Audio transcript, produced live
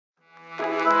If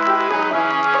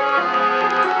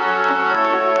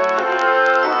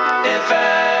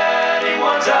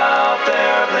anyone's out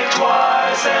there, blink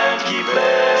twice and keep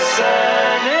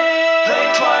listening.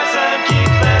 Blink twice and keep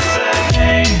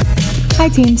listening. Hi,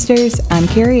 Teamsters. I'm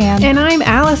Carrie Ann. And I'm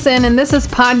Allison, and this is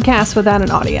Podcast Without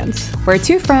an Audience. Where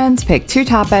two friends pick two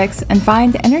topics and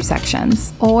find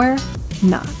intersections. Or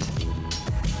not.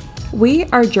 We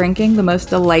are drinking the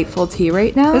most delightful tea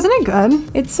right now. Isn't it good?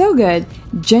 It's so good.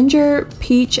 Ginger,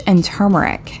 peach, and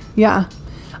turmeric. Yeah.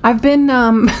 I've been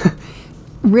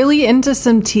really into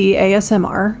some tea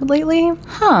ASMR lately.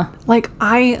 Huh. Like,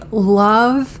 I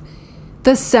love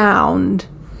the sound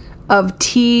of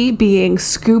tea being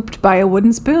scooped by a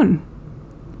wooden spoon.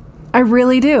 I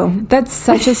really do. That's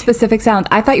such a specific sound.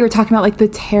 I thought you were talking about like the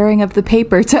tearing of the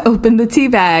paper to open the tea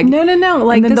bag. No.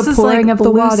 Like, and then this the is pouring like of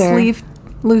the water.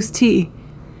 Loose tea.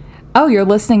 Oh, you're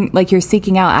listening, like you're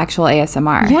seeking out actual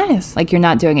ASMR. Yes. Like you're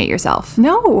not doing it yourself.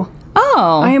 No.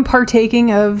 Oh. I am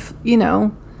partaking of, the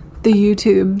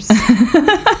YouTubes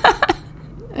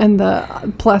and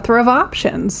the plethora of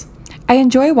options. I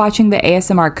enjoy watching the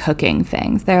ASMR cooking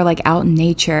things. They're like out in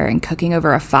nature and cooking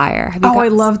over a fire. I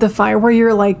love the fire where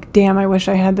you're like, damn, I wish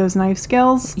I had those knife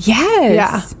skills. Yes.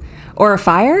 Yeah. Or a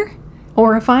fire.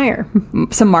 Or a fire.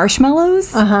 Some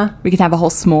marshmallows. Uh-huh. We can have a whole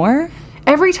s'more.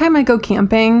 Every time I go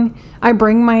camping, I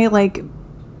bring my like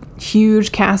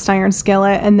huge cast iron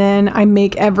skillet and then I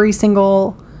make every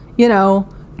single,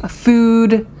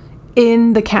 food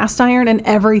in the cast iron and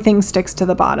everything sticks to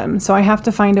the bottom. So I have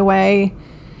to find a way.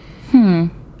 I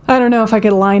don't know if I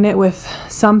could line it with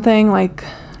something like...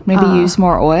 Maybe use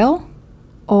more oil?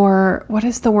 Or what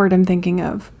is the word I'm thinking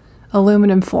of?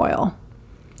 Aluminum foil.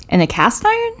 In a cast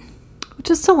iron?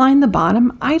 Just to line the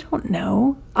bottom? I don't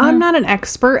know. I'm not an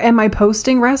expert. Am I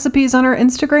posting recipes on our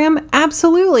Instagram?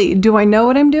 Absolutely. Do I know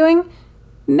what I'm doing?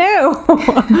 No.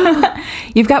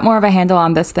 You've got more of a handle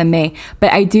on this than me.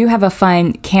 But I do have a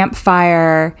fun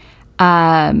campfire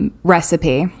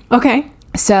recipe. Okay.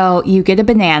 So you get a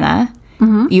banana.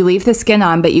 You leave the skin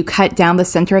on, but you cut down the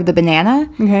center of the banana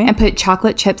and put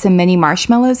chocolate chips and mini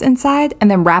marshmallows inside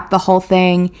and then wrap the whole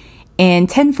thing in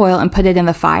tinfoil and put it in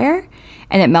the fire.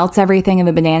 And it melts everything and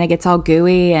the banana gets all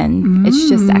gooey and it's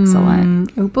just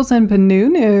excellent. Opals and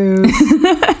panoonies.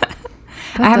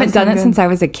 I haven't done it since I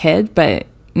was a kid, but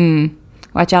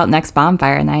watch out next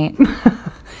bonfire night.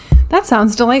 That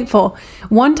sounds delightful.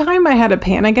 One time I had a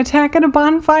panic attack at a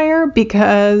bonfire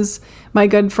because my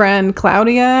good friend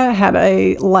Claudia had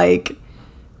a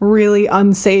really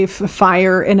unsafe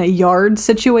fire in a yard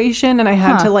situation and I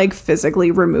had to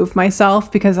physically remove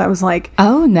myself because I was like,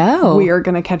 oh no, we are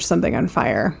going to catch something on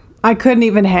fire. I couldn't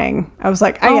even hang. I was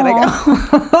like, I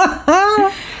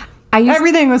gotta go.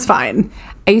 Everything was fine.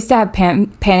 I used to have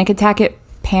panic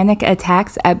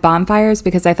attacks at bonfires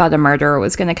because I thought a murderer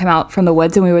was going to come out from the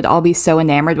woods and we would all be so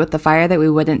enamored with the fire that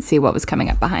we wouldn't see what was coming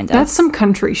up behind us. That's some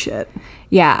country shit.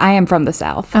 Yeah, I am from the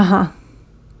South. Uh-huh.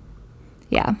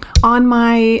 Yeah. On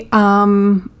my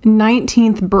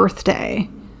 19th birthday,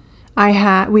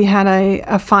 we had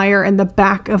a fire in the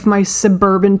back of my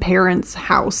suburban parents'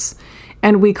 house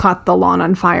and we caught the lawn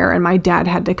on fire and my dad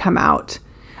had to come out.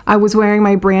 I was wearing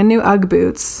my brand new Ugg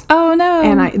boots. Oh no.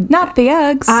 And not the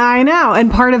Uggs. I know.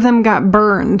 And part of them got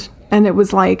burned and it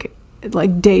was like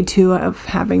day 2 of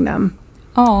having them.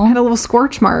 Oh. I had a little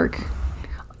scorch mark.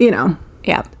 Yeah.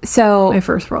 So my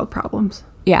first world problems.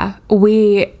 Yeah.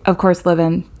 We, of course, live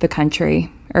in the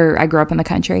country, or I grew up in the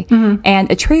country.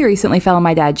 And a tree recently fell in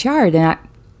my dad's yard, and I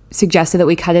suggested that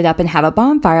we cut it up and have a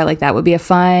bonfire. Like, that would be a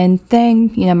fun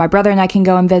thing. My brother and I can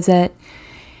go and visit.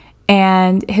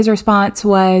 And his response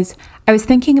was, I was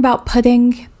thinking about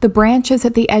putting the branches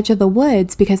at the edge of the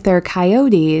woods because there are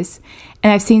coyotes.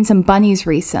 And I've seen some bunnies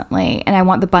recently, and I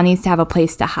want the bunnies to have a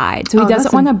place to hide. So he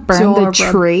doesn't want to burn the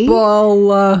tree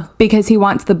because he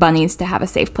wants the bunnies to have a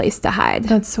safe place to hide.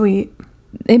 That's sweet.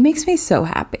 It makes me so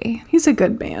happy. He's a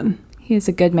good man. He is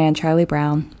a good man, Charlie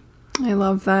Brown. I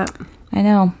love that. I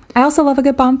know. I also love a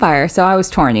good bonfire, so I was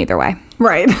torn either way.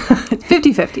 Right.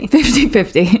 50-50.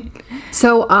 50-50.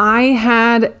 So I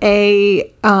had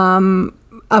a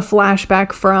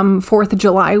flashback from 4th of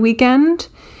July weekend.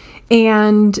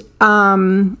 And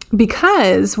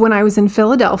because when I was in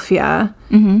Philadelphia,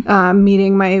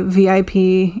 meeting my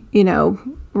VIP,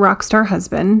 rock star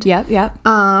husband. Yep. Ray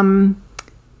and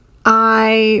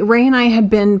I had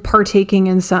been partaking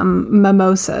in some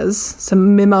mimosas.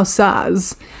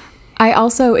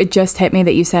 It just hit me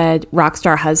that you said rock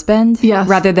star husband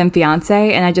rather than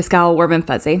fiance, and I just got all warm and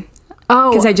fuzzy.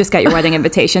 Oh. Because I just got your wedding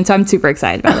invitation, so I'm super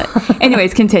excited about it.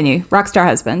 Anyways, continue. Rock star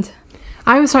husband.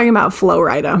 I was talking about Flo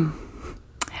Rida.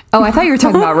 Oh, I thought you were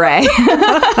talking about Ray.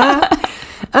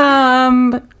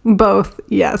 Both,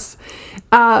 yes.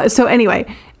 So anyway,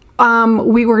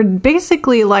 we were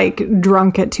basically like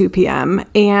drunk at 2 p.m.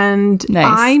 and Nice.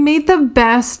 I made the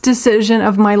best decision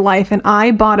of my life and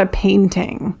I bought a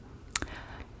painting.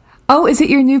 Oh, is it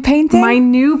your new painting? My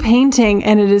new painting,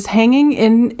 and it is hanging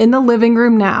in the living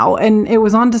room now. And it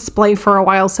was on display for a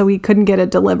while, so we couldn't get it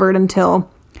delivered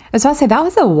until... I was about to say, that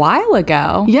was a while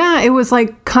ago. Yeah, it was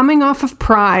like coming off of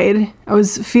Pride. I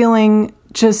was feeling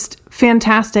just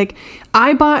fantastic.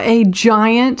 I bought a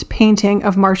giant painting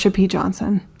of Marsha P.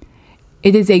 Johnson.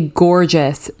 It is a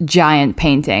gorgeous, giant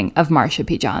painting of Marsha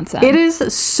P. Johnson. It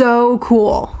is so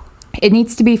cool. It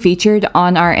needs to be featured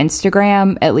on our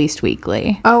Instagram at least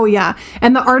weekly. Oh, yeah.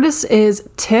 And the artist is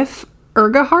Tiff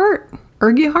Urgehart.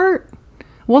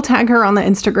 We'll tag her on the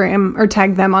Instagram, or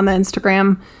tag them on the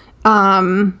Instagram.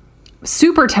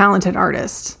 Super talented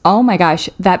artist. Oh my gosh,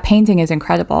 that painting is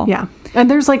incredible. Yeah. And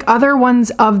there's like other ones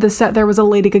of the set. There was a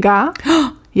Lady Gaga.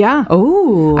 Yeah.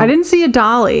 Oh. I didn't see a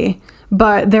Dolly,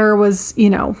 but there was,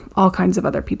 all kinds of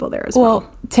other people there as well.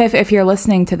 Well, Tiff, if you're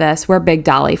listening to this, we're big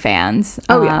Dolly fans.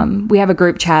 Oh, yeah. We have a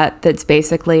group chat that's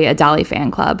basically a Dolly fan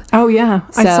club. Oh, yeah.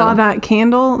 I So- saw that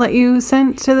candle that you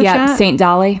sent to the Yeah, chat. Saint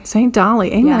Dolly. Saint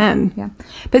Dolly. Amen. Yeah.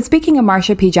 But speaking of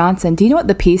Marsha P. Johnson, do you know what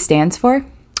the P stands for?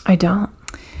 I don't.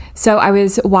 So I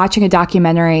was watching a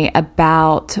documentary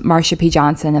about Marsha P.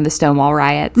 Johnson and the Stonewall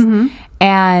riots.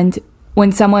 And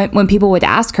when people would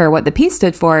ask her what the P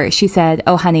stood for, she said,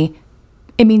 "Oh, honey,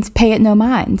 it means pay it no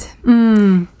mind."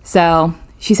 So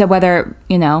she said whether,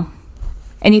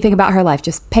 anything about her life,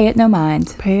 just pay it no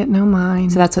mind. Pay it no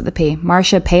mind. So that's what the P.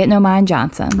 Marsha Pay It No Mind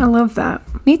Johnson. I love that.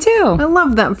 Me too. I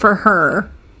love that for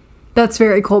her. That's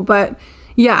very cool. But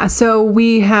yeah, so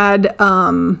we had, it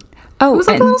was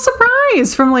like a and little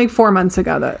surprise from like 4 months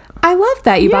ago that I love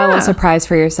that you bought a Yeah. little surprise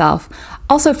for yourself.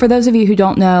 Also, for those of you who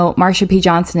don't know, Marsha P.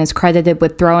 Johnson is credited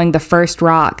with throwing the first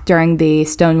rock during the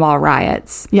Stonewall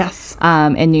riots yes.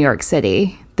 in New York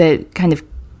City that kind of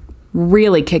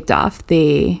really kicked off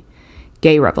the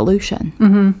gay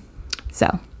revolution.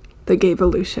 So The gay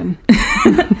evolution.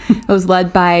 it was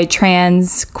led by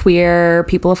trans, queer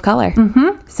people of color.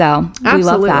 So we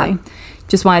love that. Absolutely.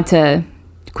 Just wanted to,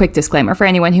 quick disclaimer for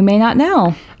anyone who may not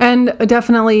know. And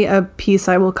definitely a piece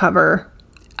I will cover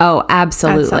Oh,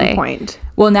 absolutely. at some point.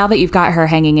 Well, now that you've got her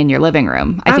hanging in your living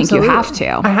room, I think you have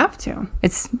Absolutely. to. I have to.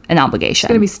 It's an obligation.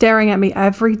 Going to be staring at me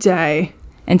every day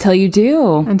Until you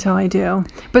do. until I do.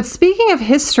 But speaking of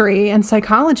history and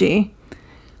psychology,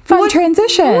 Fun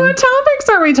transition. what topics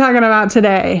are we talking about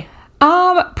today?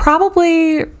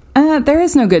 Probably, there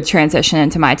is no good transition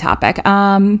into my topic.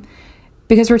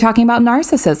 Because we're talking about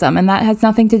narcissism, and that has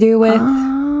nothing to do with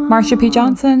Marsha P.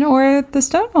 Johnson or the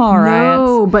Stonewall riots.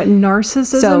 No, but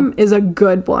narcissism is a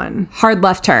good one. Hard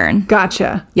left turn.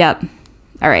 Gotcha. Yep.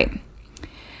 All right.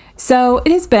 So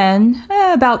it has been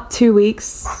about 2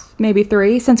 weeks, maybe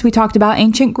 3, since we talked about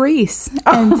ancient Greece.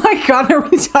 Oh my God, are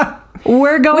we talking?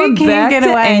 We're going We can't back get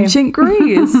to away. ancient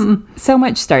Greece. So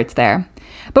much starts there.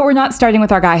 But we're not starting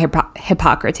with our guy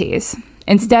Hippocrates.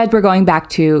 Instead, we're going back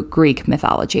to Greek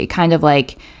mythology, kind of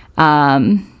like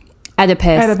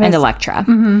Oedipus and Electra.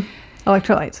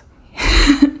 Electrolytes.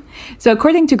 So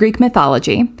according to Greek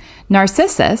mythology,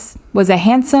 Narcissus was a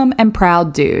handsome and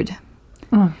proud dude.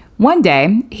 One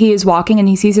day, he is walking and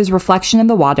he sees his reflection in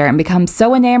the water and becomes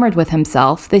so enamored with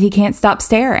himself that he can't stop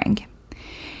staring.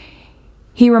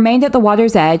 He remained at the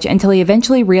water's edge until he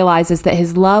eventually realizes that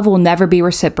his love will never be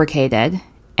reciprocated,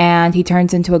 and he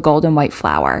turns into a golden white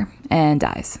flower and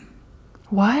dies.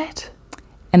 What?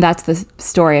 And that's the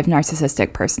story of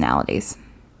narcissistic personalities.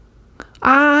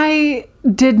 I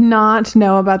did not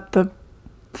know about the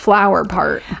flower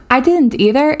part. I didn't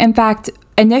either. In fact,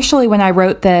 initially when I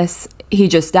wrote this, he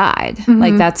just died.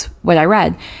 Like, that's what I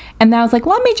read. And then I was like,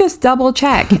 let me just double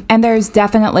check. And there's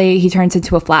definitely, he turns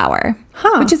into a flower,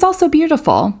 which is also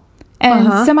beautiful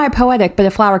and semi-poetic, but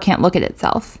a flower can't look at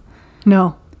itself.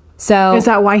 No. So Is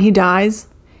that why he dies?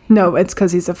 No, it's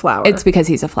because he's a flower. it's because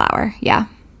he's a flower. Yeah.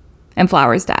 And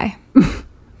flowers die.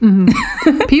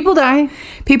 People die.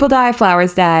 People die,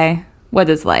 flowers die. What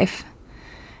is life?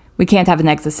 We can't have an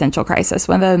existential crisis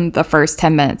within the first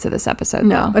 10 minutes of this episode.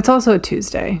 No, though. it's also a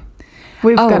Tuesday.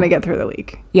 We've got to get through the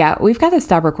week. Yeah, we've got to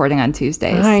stop recording on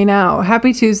Tuesdays I know.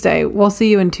 Happy Tuesday. We'll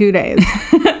see you in 2 days.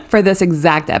 for this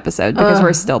exact episode because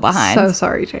we're still behind. So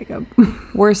sorry, Jacob.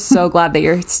 We're so glad that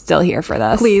you're still here for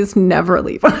this. Please never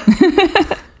leave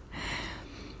us.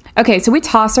 Okay, so we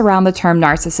toss around the term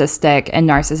narcissistic and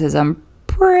narcissism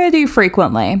pretty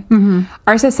frequently.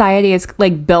 Our society is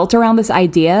like built around this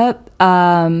idea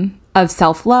of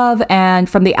self-love, and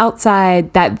from the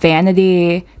outside, that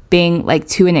vanity being like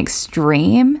to an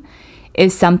extreme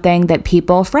is something that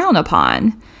people frown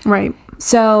upon. Right.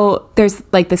 So there's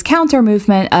like this counter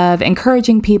movement of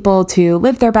encouraging people to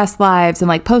live their best lives and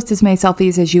like post as many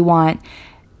selfies as you want.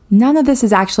 None of this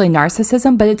is actually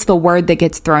narcissism, but it's the word that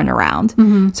gets thrown around.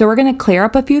 So we're going to clear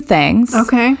up a few things.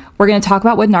 Okay. We're going to talk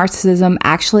about what narcissism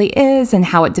actually is and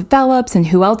how it develops and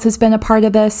who else has been a part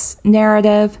of this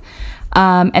narrative.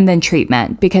 And then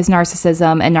treatment, because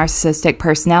narcissism and narcissistic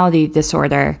personality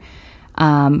disorder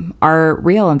are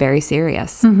real and very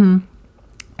serious.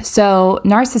 So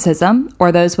narcissism,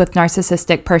 or those with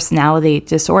narcissistic personality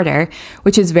disorder,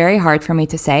 which is very hard for me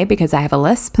to say because I have a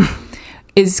lisp,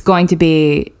 is going to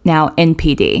be now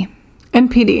NPD.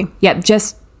 NPD. Yep,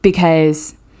 just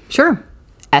because Sure.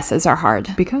 S's are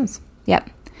hard. Because. Yep.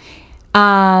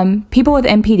 People with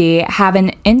NPD have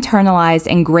an internalized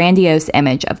and grandiose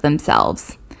image of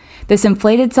themselves. This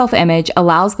inflated self-image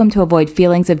allows them to avoid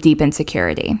feelings of deep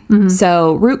insecurity.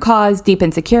 So root cause, deep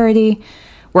insecurity,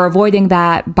 we're avoiding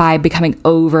that by becoming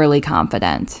overly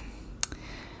confident.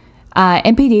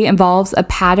 NPD involves a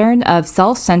pattern of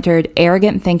self-centered,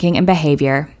 arrogant thinking and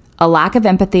behavior, a lack of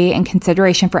empathy and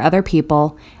consideration for other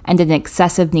people, and an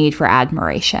excessive need for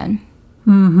admiration.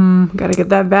 Gotta get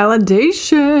that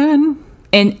validation.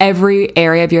 In every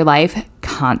area of your life,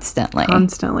 constantly.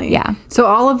 Constantly. Yeah. So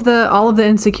all of the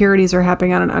insecurities are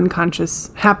happening on an unconscious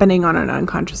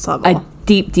level. A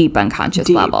deep unconscious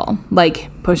level. Like,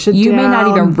 Push it you may not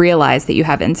down. even realize that you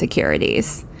have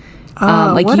insecurities.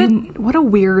 What a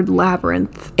weird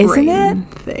labyrinth Isn't brain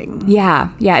it? thing.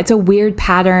 Yeah. It's a weird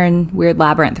pattern, weird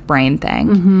labyrinth brain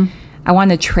thing. I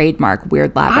want to trademark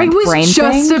weird I labyrinth brain was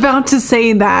just thing. about to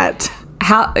say that.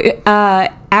 How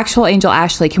Actual Angel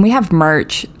Ashley, can we have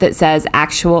merch that says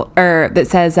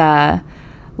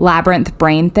labyrinth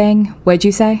brain thing? What'd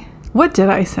you say? What did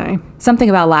I say? Something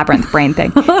about labyrinth brain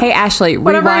thing. Hey Ashley,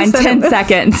 Whatever I rewind said 10 it was.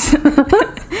 seconds.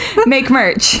 Make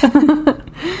merch.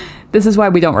 This is why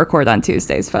we don't record on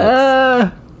Tuesdays,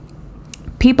 folks.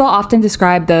 People often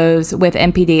describe those with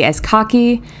NPD as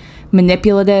cocky,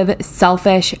 manipulative,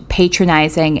 selfish,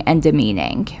 patronizing, and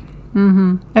demeaning.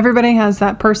 Everybody has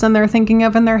that person they're thinking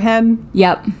of in their head.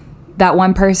 Yep. That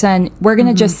one person, we're going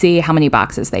to just see how many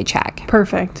boxes they check.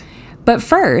 Perfect. But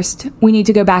first, we need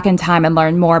to go back in time and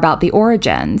learn more about the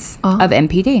origins of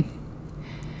NPD.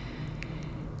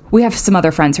 We have some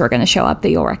other friends who are going to show up that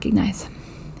you'll recognize.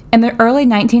 In the early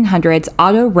 1900s,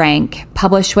 Otto Rank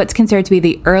published what's considered to be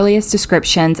the earliest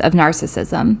descriptions of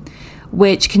narcissism,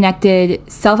 which connected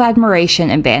self-admiration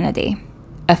and vanity.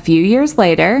 A few years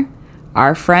later,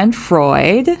 our friend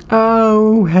Freud,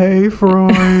 Oh, hey,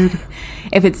 Freud.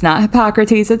 if it's not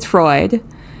Hippocrates, it's Freud,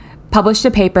 published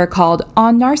a paper called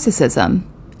On Narcissism,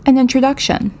 an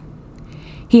Introduction.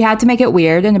 He had to make it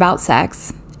weird and about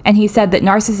sex, and he said that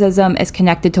narcissism is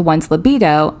connected to one's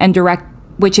libido, and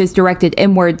which is directed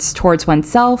inwards towards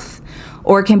oneself,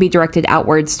 or can be directed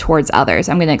outwards towards others.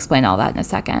 I'm going to explain all that in a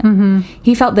second.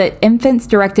 He felt that infants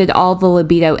directed all the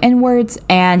libido inwards,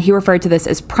 and he referred to this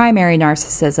as primary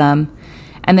narcissism,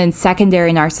 and then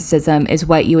secondary narcissism is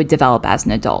what you would develop as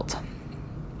an adult.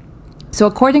 So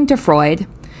according to Freud,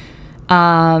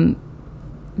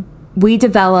 we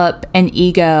develop an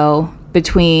ego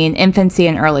between infancy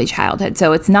and early childhood.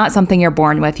 So it's not something you're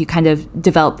born with. You kind of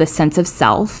develop this sense of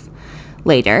self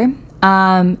later.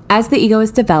 As the ego is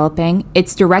developing,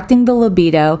 it's directing the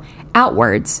libido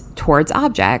outwards towards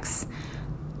objects.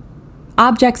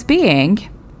 Objects being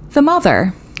the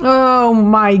mother. Oh,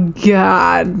 my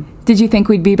God. Did you think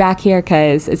we'd be back here?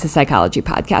 Because it's a psychology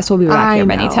podcast. We'll be back here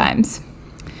many know. times.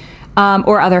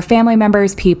 Or other family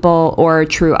members, people, or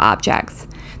true objects.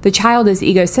 The child is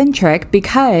egocentric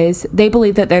because they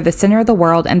believe that they're the center of the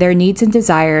world and their needs and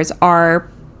desires are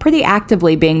pretty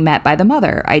actively being met by the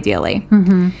mother, ideally.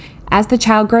 As the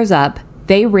child grows up,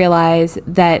 they realize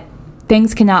that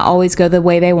things cannot always go the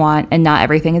way they want and not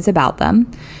everything is about them.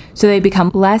 So they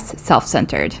become less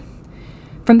self-centered.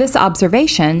 From this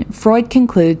observation, Freud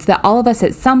concludes that all of us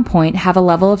at some point have a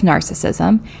level of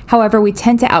narcissism. However, we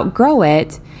tend to outgrow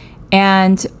it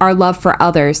and our love for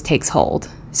others takes hold.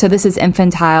 So this is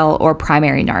infantile or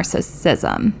primary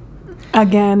narcissism.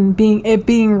 Again,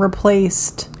 being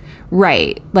replaced.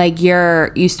 Right. Like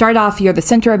you start off, you're the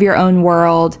center of your own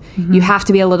world. You have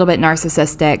to be a little bit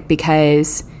narcissistic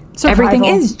because everything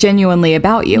Survival. is genuinely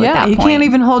about you at that You point. can't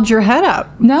even hold your head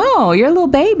up. No, you're a little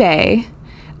baby.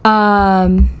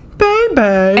 Baby.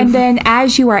 And then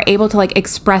as you are able to like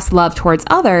express love towards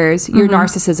others, your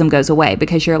narcissism goes away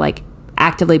because you're like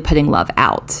actively putting love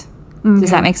out.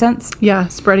 Does that make sense? Yeah,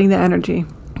 spreading the energy.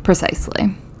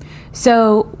 Precisely.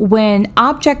 So when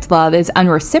object love is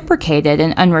unreciprocated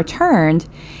and unreturned,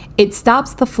 it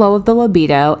stops the flow of the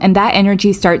libido, and that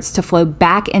energy starts to flow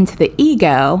back into the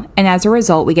ego, and as a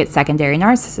result, we get secondary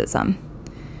narcissism.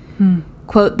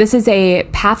 Quote, this is a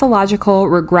pathological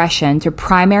regression to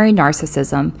primary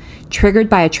narcissism triggered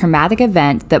by a traumatic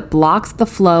event that blocks the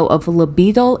flow of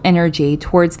libidinal energy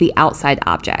towards the outside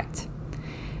object.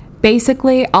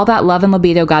 Basically, all that love and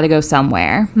libido got to go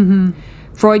somewhere.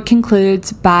 Freud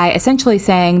concludes by essentially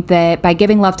saying that by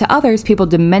giving love to others, people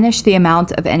diminish the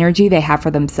amount of energy they have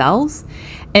for themselves.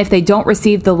 And if they don't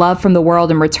receive the love from the world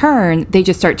in return, they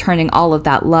just start turning all of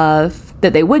that love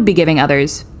that they would be giving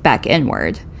others back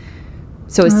inward,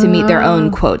 so as to meet their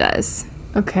own quotas.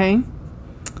 Okay.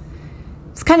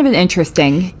 It's kind of an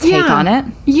interesting take on it.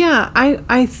 Yeah,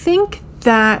 I think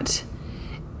that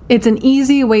it's an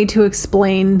easy way to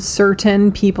explain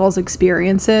certain people's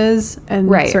experiences and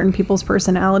certain people's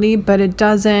personality, but it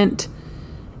doesn't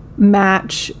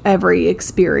match every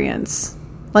experience.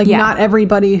 Like, not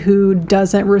everybody who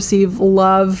doesn't receive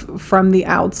love from the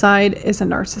outside is a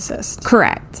narcissist.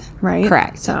 Correct. Right?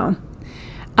 Correct. So...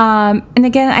 and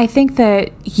again, I think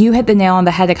that you hit the nail on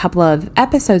the head a couple of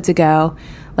episodes ago.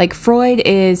 Like, Freud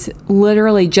is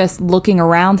literally just looking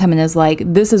around him and is like,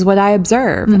 this is what I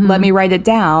observe. Let me write it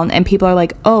down. And people are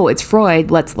like, oh, it's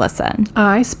Freud. Let's listen.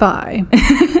 I spy.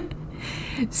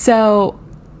 So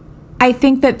I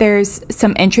think that there's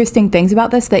some interesting things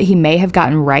about this that he may have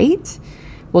gotten right.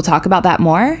 We'll talk about that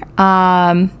more.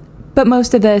 But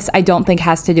most of this, I don't think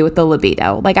has to do with the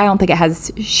libido. Like, I don't think it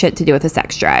has shit to do with the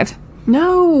sex drive.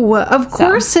 No, of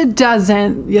course it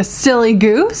doesn't, you silly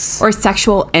goose. Or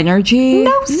sexual energy.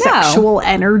 No sexual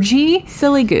energy.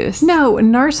 Silly goose. No,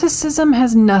 narcissism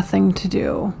has nothing to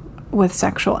do with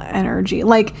sexual energy.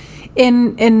 Like,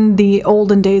 in the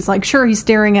olden days, like, sure, he's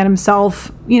staring at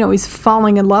himself, you know, he's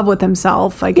falling in love with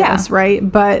himself, I guess, right?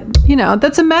 But, you know,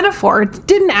 that's a metaphor. It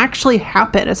didn't actually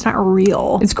happen. It's not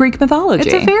real. It's Greek mythology.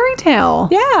 It's a fairy tale.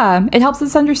 Yeah, it helps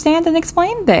us understand and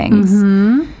explain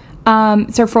things.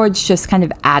 So Freud's just kind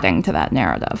of adding to that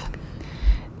narrative.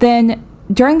 Then,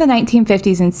 during the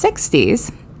 1950s and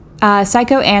 60s,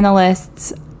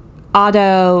 psychoanalysts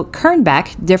Otto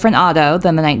Kernbeck, different Otto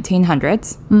than the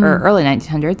 1900s, or early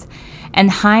 1900s, and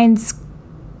Heinz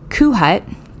Kuhut,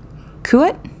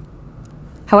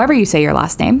 however you say your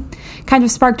last name, kind of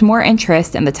sparked more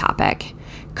interest in the topic.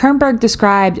 Kernberg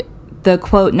described the,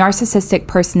 quote, narcissistic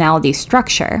personality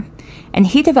structure, and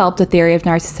he developed a theory of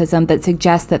narcissism that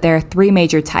suggests that there are three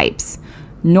major types: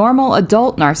 normal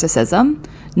adult narcissism,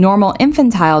 normal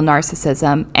infantile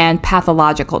narcissism, and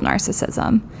pathological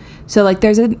narcissism. So, like,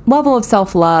 there's a level of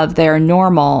self-love that are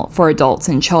normal for adults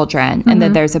and children, and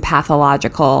then there's a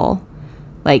pathological,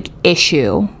 like,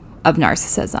 issue of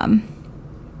narcissism.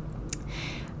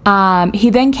 He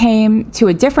then came to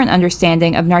a different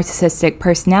understanding of narcissistic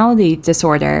personality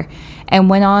disorder and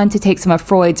went on to take some of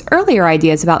Freud's earlier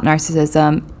ideas about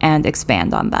narcissism and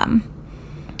expand on them.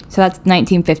 So that's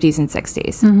 1950s and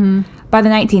 60s. By the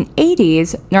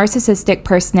 1980s, narcissistic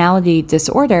personality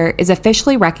disorder is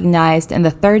officially recognized in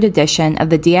the third edition of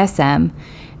the DSM,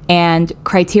 and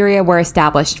criteria were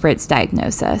established for its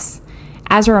diagnosis.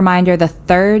 As a reminder, the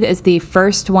third is the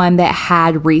first one that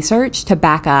had research to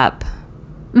back up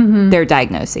their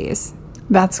diagnoses.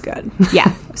 That's good.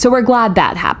 Yeah. So we're glad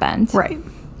that happened. Right.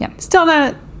 Yeah. Still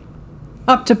not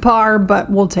up to par, but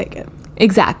we'll take it.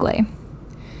 Exactly.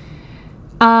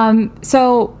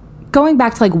 So going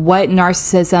back to, like, what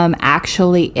narcissism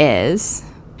actually is,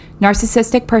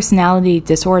 narcissistic personality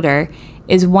disorder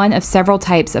is one of several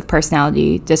types of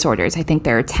personality disorders. I think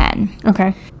there are 10.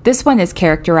 Okay. This one is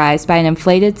characterized by an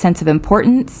inflated sense of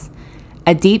importance,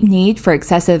 a deep need for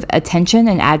excessive attention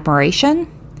and admiration,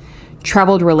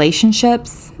 troubled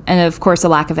relationships, and, of course, a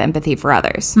lack of empathy for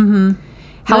others.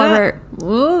 However,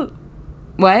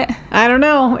 what? I don't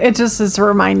know. It just is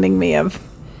reminding me of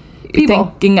people.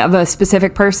 Thinking of a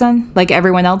specific person, like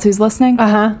everyone else who's listening?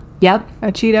 Yep.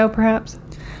 A Cheeto, perhaps?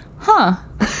 Huh.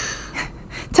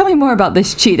 Tell me more about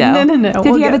this Cheeto. No.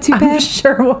 Did he have a toupee? I'm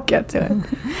sure we'll get to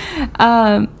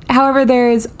it. However, there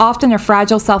is often a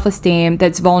fragile self-esteem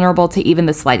that's vulnerable to even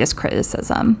the slightest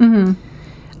criticism.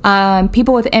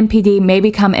 People with NPD may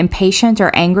become impatient or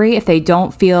angry if they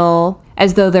don't feel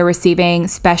as though they're receiving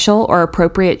special or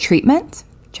appropriate treatment.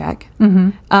 Check.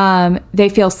 They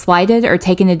feel slighted or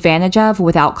taken advantage of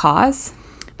without cause.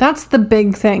 That's the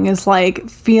big thing, is, like,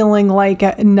 feeling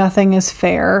like nothing is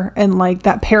fair, and, like,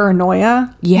 that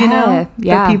paranoia. Yeah, you know,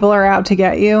 yeah. that people are out to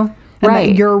get you, and Right.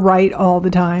 that you're right all the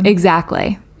time.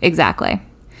 Exactly.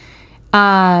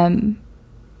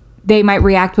 They might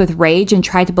react with rage and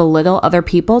try to belittle other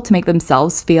people to make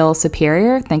themselves feel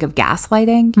superior. Think of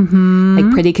gaslighting,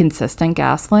 like pretty consistent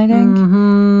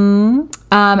gaslighting.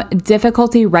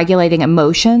 Difficulty regulating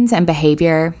emotions and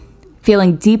behavior,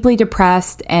 feeling deeply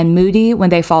depressed and moody when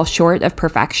they fall short of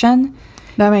perfection.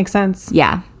 That makes sense.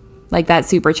 Yeah, like that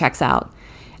super checks out.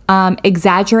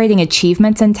 Exaggerating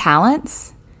achievements and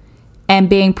talents, and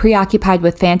being preoccupied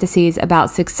with fantasies about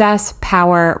success,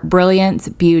 power, brilliance,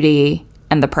 beauty,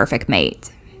 and the perfect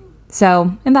mate.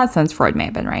 So, in that sense, Freud may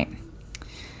have been right.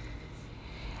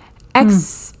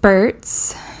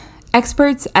 Experts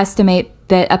estimate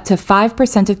that up to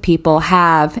 5% of people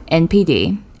have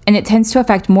NPD, and it tends to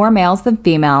affect more males than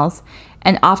females,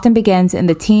 and often begins in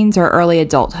the teens or early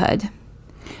adulthood.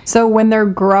 So when they're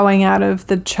growing out of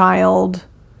the child,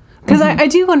 because I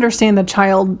do understand the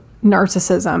child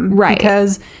narcissism, Right.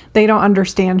 Because they don't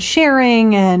understand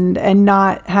sharing and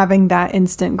not having that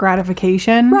instant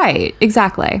gratification. Right,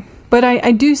 exactly. But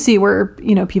I do see where,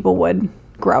 people would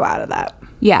grow out of that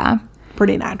Yeah.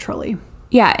 pretty naturally.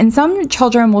 Yeah, and some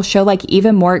children will show like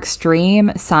even more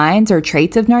extreme signs or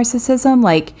traits of narcissism.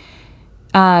 Like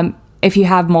if you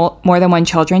have more than one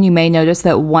children, you may notice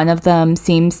that one of them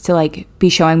seems to like be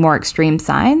showing more extreme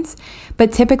signs.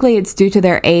 But typically it's due to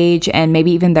their age and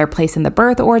maybe even their place in the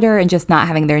birth order and just not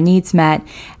having their needs met.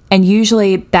 And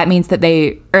usually that means that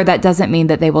that doesn't mean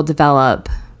that they will develop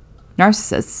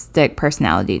narcissistic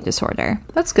personality disorder.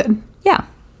 That's good. Yeah.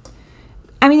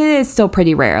 I mean, it is still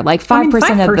pretty rare. Like 5% of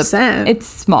 5%. it's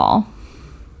small.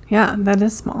 Yeah, that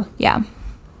is small. Yeah.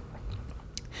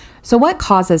 So what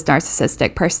causes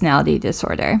narcissistic personality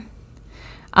disorder?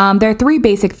 There are 3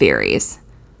 basic theories,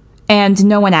 and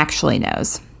no one actually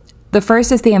knows. The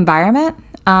first is the environment,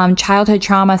 childhood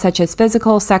trauma such as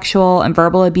physical, sexual, and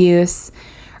verbal abuse,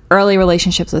 early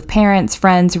relationships with parents,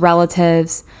 friends,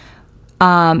 relatives.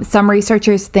 Some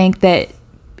researchers think that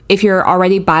if you're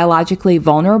already biologically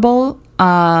vulnerable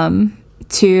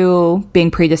to being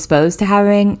predisposed to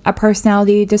having a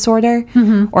personality disorder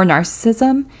or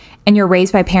narcissism, and you're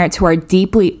raised by parents who are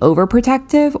deeply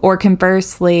overprotective or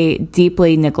conversely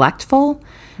deeply neglectful,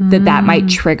 that might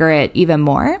trigger it even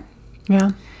more.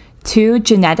 Yeah. 2,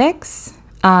 genetics.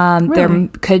 There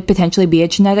could potentially be a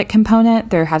genetic component.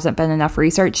 There hasn't been enough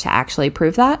research to actually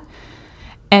prove that.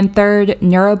 And 3rd,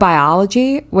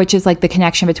 neurobiology, which is like the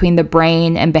connection between the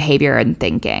brain and behavior and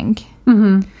thinking.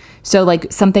 Mm-hmm. So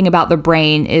like something about the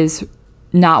brain is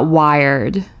not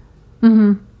wired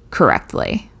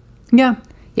correctly. Yeah.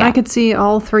 Yeah. I could see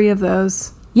all 3 of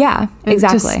those. Yeah,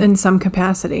 exactly. Just in some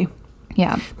capacity.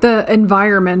 Yeah, The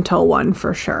environmental one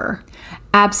for sure.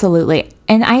 absolutely.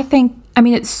 And I think,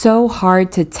 it's so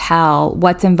hard to tell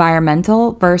what's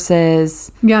environmental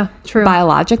versus Yeah, true.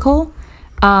 biological.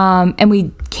 And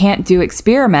we can't do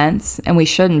experiments, and we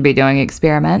shouldn't be doing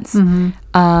experiments.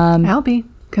 Albie,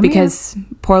 come Because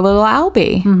poor little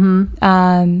Albie.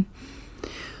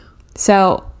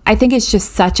 So I think it's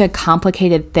just such a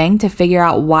complicated thing to figure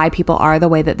out why people are the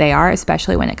way that they are,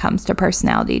 especially when it comes to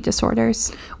personality disorders.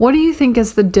 here. What do you think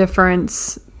is the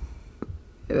difference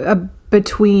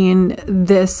between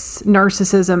this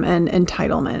narcissism and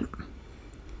entitlement?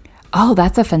 Oh,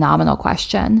 that's a phenomenal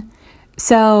question.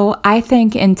 So I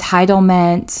think the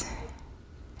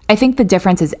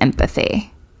difference is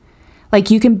empathy. Like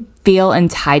you can feel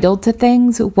entitled to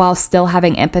things while still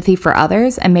having empathy for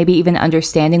others and maybe even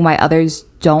understanding why others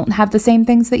don't have the same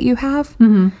things that you have.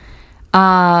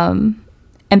 And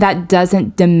that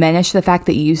doesn't diminish the fact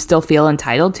that you still feel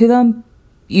entitled to them.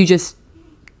 You just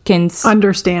can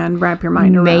Wrap your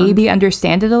mind around. maybe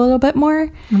understand it a little bit more.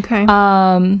 Okay.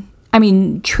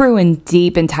 True and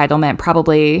deep entitlement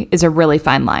probably is a really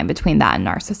fine line between that and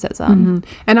narcissism.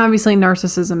 And obviously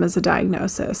narcissism is a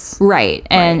diagnosis. Right.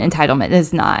 And entitlement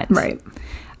is not. Right.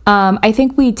 I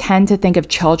think we tend to think of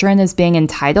children as being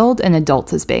entitled and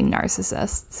adults as being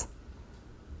narcissists.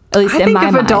 At least I in think my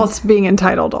of mind. adults being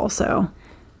entitled also.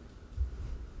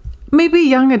 Maybe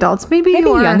young adults. Maybe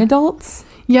young adults.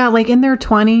 Yeah, like in their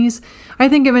 20s. I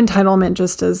think of entitlement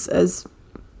just as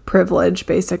privilege,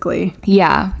 basically.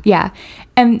 Yeah.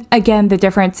 And again, the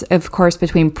difference, of course,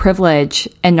 between privilege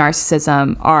and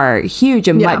narcissism are huge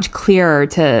and much clearer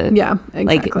to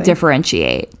exactly.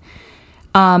 differentiate.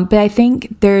 But I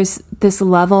think there's this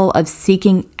level of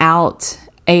seeking out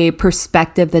a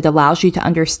perspective that allows you to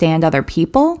understand other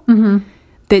people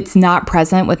that's not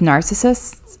present with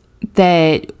narcissists,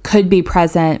 that could be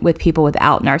present with people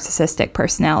without narcissistic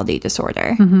personality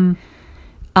disorder.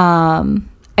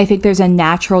 I think there's a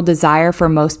natural desire for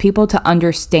most people to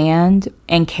understand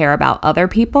and care about other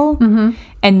people,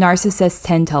 and narcissists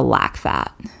tend to lack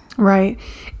that. Right.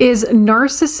 Is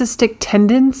narcissistic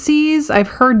tendencies, I've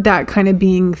heard that kind of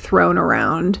being thrown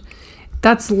around.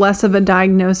 That's less of a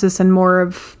diagnosis and more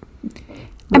of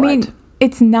what?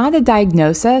 It's not a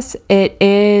diagnosis. It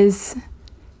is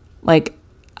like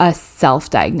a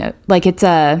self-diagnose, like it's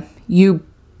you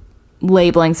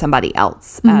labeling somebody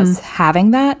else as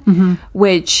having that,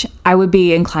 which I would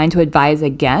be inclined to advise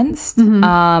against,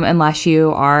 unless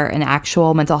you are an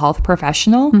actual mental health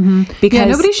professional. Because Yeah,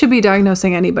 nobody should be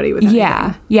diagnosing anybody with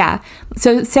anything. Yeah.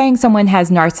 So saying someone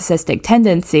has narcissistic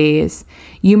tendencies,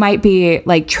 you might be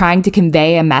like trying to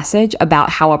convey a message about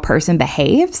how a person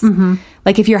behaves.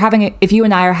 Like if you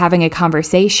and I are having a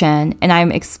conversation and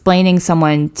I'm explaining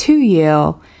someone to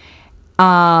you,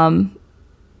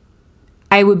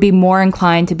 I would be more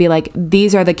inclined to be like,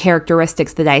 these are the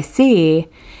characteristics that I see.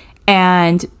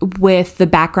 And with the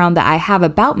background that I have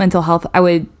about mental health, I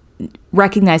would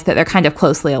recognize that they're kind of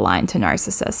closely aligned to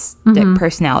narcissistic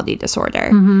personality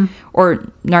disorder or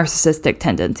narcissistic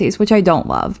tendencies, which I don't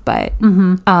love. But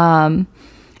I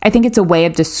think it's a way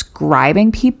of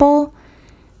describing people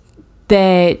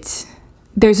that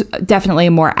there's definitely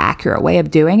a more accurate way of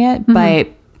doing it. But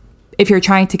if you're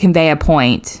trying to convey a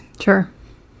point, Sure.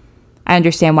 I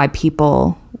understand why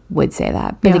people would say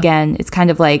that. But Yeah. again, it's kind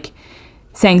of like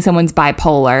saying someone's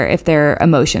bipolar if their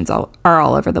emotions are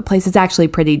all over the place. It's actually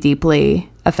pretty deeply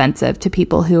offensive to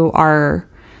people who are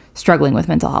struggling with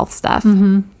mental health stuff.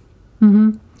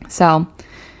 So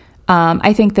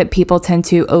I think that people tend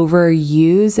to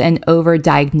overuse and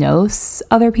overdiagnose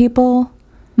other people.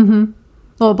 A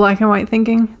little black and white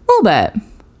thinking. A little bit.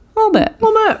 A little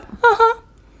bit.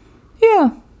 Yeah.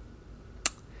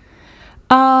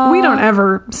 We don't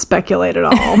ever speculate at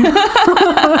all.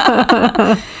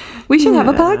 We should have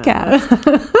a podcast.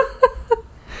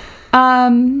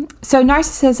 So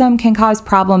narcissism can cause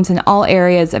problems in all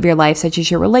areas of your life, such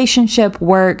as your relationship,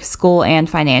 work, school, and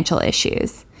financial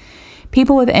issues.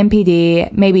 People with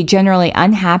NPD may be generally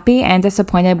unhappy and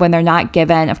disappointed when they're not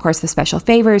given, of course, the special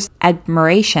favors,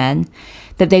 admiration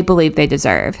that they believe they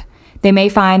deserve. They may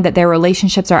find that their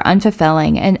relationships are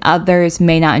unfulfilling and others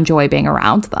may not enjoy being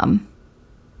around them.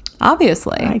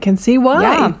 Obviously. I can see why.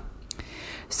 Yeah.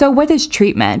 So what is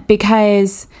treatment?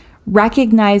 Because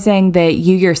recognizing that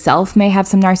you yourself may have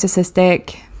some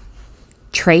narcissistic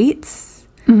traits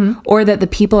or that the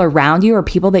people around you or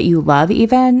people that you love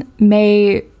even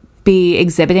may be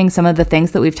exhibiting some of the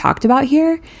things that we've talked about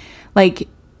here, like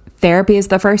therapy is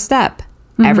the first step.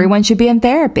 Everyone should be in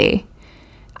therapy.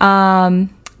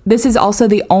 This is also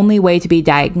the only way to be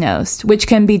diagnosed, which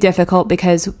can be difficult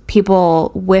because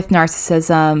people with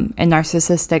narcissism and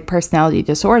narcissistic personality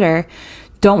disorder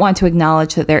don't want to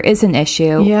acknowledge that there is an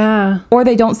issue. Yeah. Or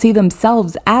they don't see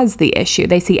themselves as the issue.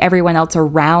 They see everyone else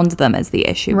around them as the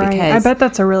issue. Right. I Because bet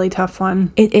that's a really tough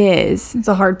one. it is. It's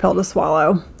a hard pill to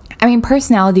swallow. I mean,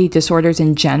 personality disorders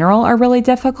in general are really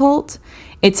difficult.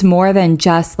 It's more than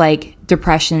just like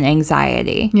depression and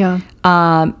anxiety. Yeah.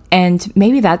 And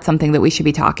maybe that's something that we should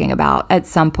be talking about at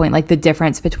some point, like the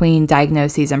difference between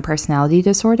diagnoses and personality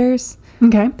disorders.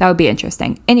 Okay. That would be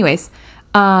interesting. Anyways,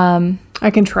 I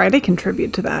can try to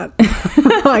contribute to that.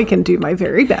 I can do my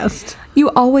very best. you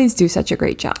always do such a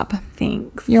great job.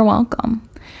 Thanks. You're welcome.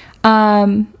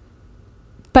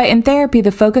 But in therapy,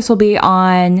 the focus will be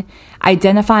on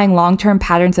identifying long-term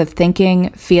patterns of thinking,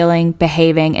 feeling,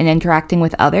 behaving, and interacting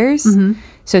with others.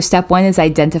 So step one is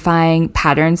identifying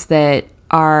patterns that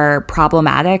are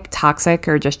problematic, toxic,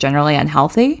 or just generally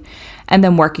unhealthy, and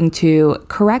then working to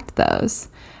correct those.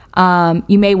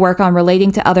 You may work on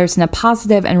relating to others in a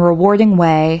positive and rewarding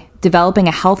way, developing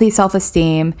a healthy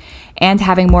self-esteem, and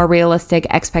having more realistic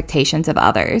expectations of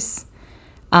others.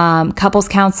 Couples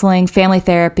counseling, family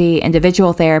therapy,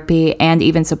 individual therapy, and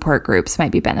even support groups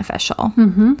might be beneficial.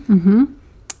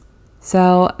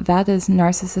 So that is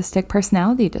narcissistic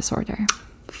personality disorder.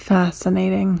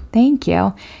 Fascinating. Thank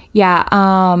you. Yeah,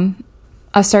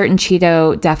 a certain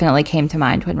Cheeto definitely came to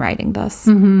mind when writing this.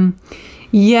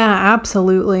 Yeah,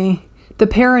 absolutely. The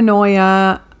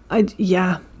paranoia.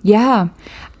 Yeah. Yeah.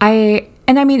 I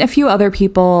mean, a few other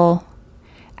people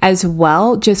as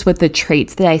well, just with the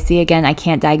traits that I see. Again, I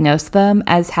can't diagnose them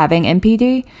as having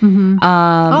NPD.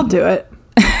 I'll do it.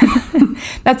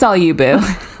 That's all you, boo.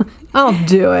 I'll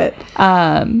do it.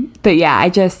 But yeah,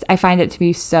 I find it to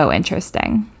be so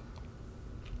interesting.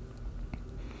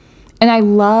 And I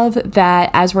love that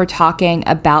as we're talking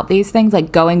about these things,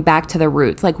 like going back to the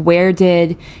roots, like where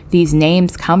did these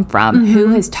names come from? Who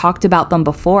has talked about them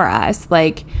before us?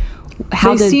 Like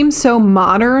how They seem so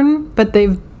modern, but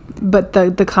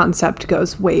the concept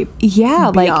goes way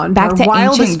like beyond back our to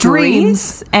wildest ancient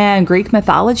Greece and Greek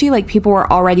mythology. Like people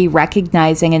were already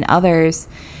recognizing in others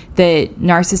that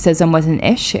narcissism was an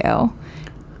issue.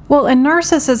 Well, and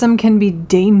narcissism can be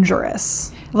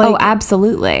dangerous. Oh,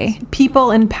 absolutely.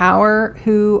 People in power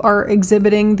who are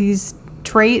exhibiting these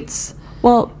traits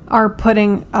Well, are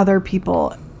putting other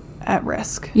people at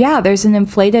risk. Yeah, there's an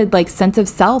inflated like sense of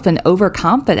self and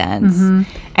overconfidence,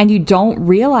 and you don't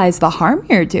realize the harm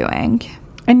you're doing.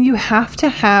 And you have to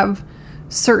have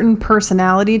certain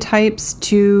personality types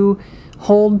to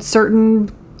hold certain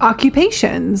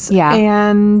occupations. Yeah.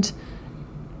 And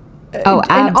Oh,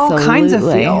 in all kinds of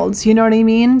absolutely. fields. You know what I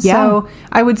mean? Yeah. So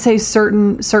I would say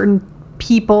certain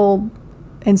people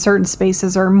in certain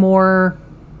spaces are more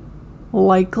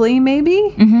likely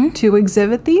maybe to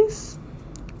exhibit these.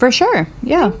 For sure.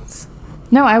 Yeah.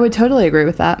 No, I would totally agree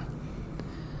with that.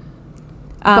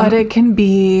 But it can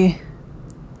be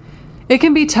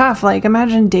tough. Like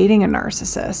imagine dating a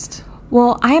narcissist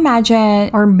Well, I imagine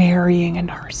or marrying a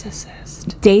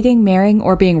narcissist. dating, marrying,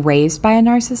 or being raised by a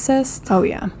narcissist. Oh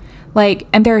yeah. Like,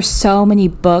 and there are so many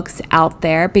books out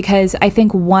there because I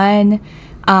think one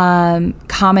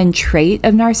common trait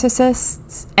of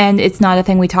narcissists, and it's not a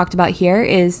thing we talked about here,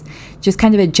 is just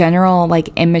kind of a general like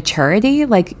immaturity.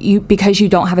 Like because you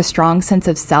don't have a strong sense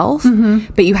of self,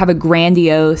 but you have a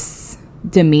grandiose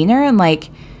demeanor and like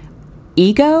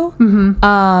ego.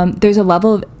 There's a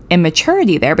level of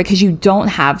immaturity there because you don't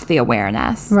have the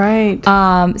awareness. Right.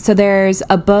 So there's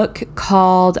a book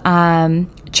called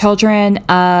Children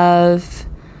of...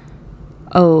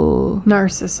 Oh,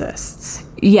 Narcissists.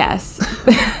 yes.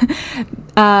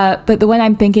 But the one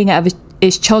I'm thinking of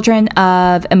is Children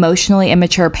of Emotionally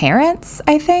Immature Parents,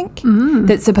 I think.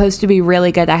 That's supposed to be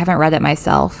really good. I haven't read it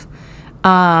myself.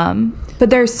 But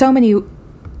there's so many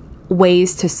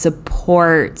ways to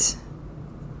support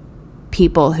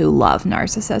people who love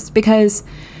narcissists because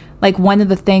like one of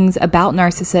the things about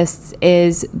narcissists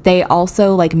is they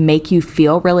also like make you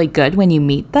feel really good when you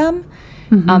meet them.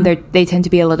 They tend to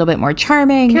be a little bit more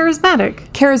charming,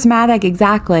 charismatic,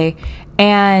 exactly.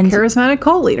 And Charismatic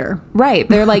cult leader. right,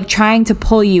 they're like trying to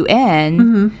pull you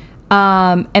in,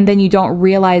 and then you don't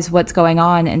realize what's going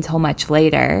on until much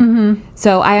later.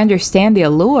 So I understand the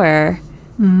allure.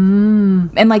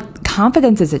 And like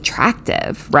confidence is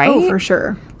attractive, right? Oh, for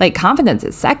sure. Like confidence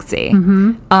is sexy.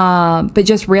 But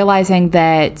just realizing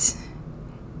that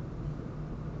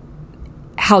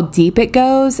how deep it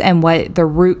goes and what the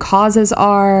root causes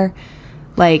are,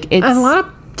 like it's And a lot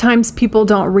of times people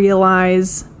don't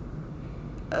realize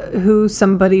who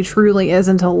somebody truly is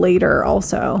until later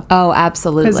also. oh, Because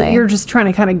absolutely. you're just trying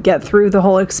to kind of get through the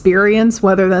whole experience,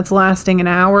 whether that's lasting an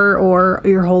hour or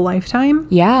your whole lifetime.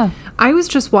 Yeah. I was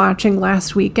just watching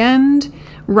last weekend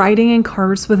Riding in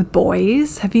Cars with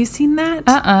Boys. Have you seen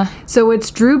that? So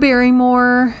it's Drew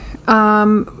Barrymore.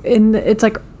 It's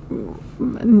like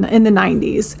in the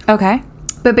 90s. Okay.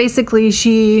 But basically,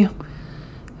 she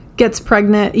gets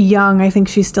pregnant young. I think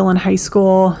she's still in high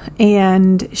school.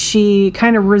 And she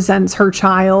kind of resents her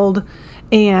child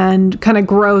and kind of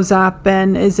grows up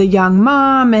and is a young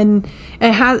mom. And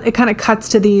it kind of cuts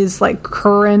to these like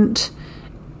current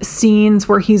scenes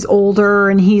where he's older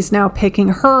and he's now picking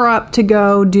her up to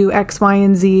go do X, Y,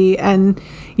 and Z. And,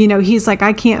 you know, he's like,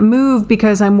 I can't move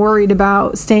because I'm worried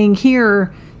about staying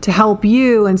here to help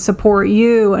you and support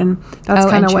you. And that's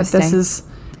kind of what this interesting. is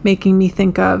making me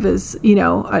think of is, you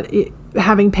know,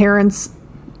 having parents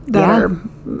that Yeah. are,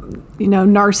 you know,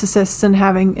 narcissists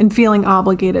and feeling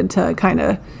obligated to kind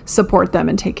of support them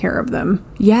and take care of them.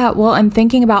 Yeah, well, I'm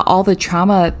thinking about all the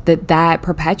trauma that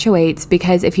perpetuates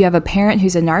because if you have a parent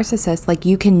who's a narcissist, like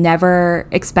you can never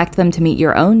expect them to meet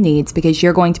your own needs because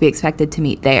you're going to be expected to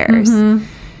meet theirs.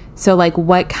 So like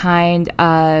what kind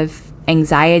of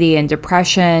anxiety and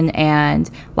depression and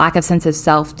lack of sense of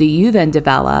self do you then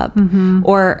develop?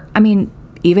 Or, I mean,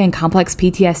 even complex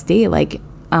PTSD, like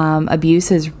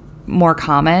abuse is more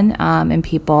common in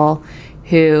people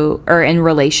who are in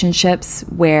relationships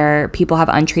where people have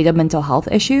untreated mental health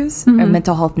issues or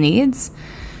mental health needs.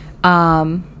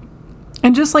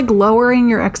 And just like lowering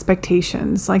your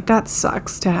expectations, like that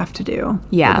sucks to have to do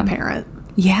Yeah. with a parent.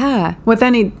 Yeah. With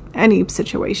any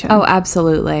situation. Oh,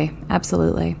 absolutely.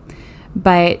 Absolutely.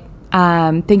 But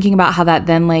thinking about how that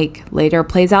then like later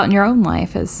plays out in your own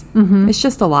life is it's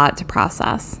just a lot to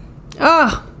process.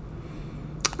 Oh,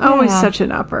 always Yeah. such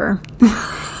an upper.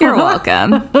 You're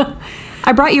welcome.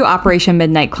 I brought you Operation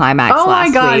Midnight Climax Oh last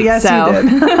my God, week. yes, so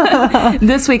you did.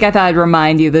 this week I thought I'd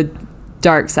remind you the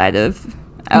dark side of...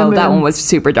 Oh, that moon. one was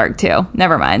super dark too.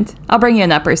 Never mind. I'll bring you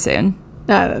an upper soon.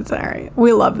 No, that's all right.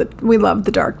 We love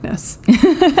the darkness.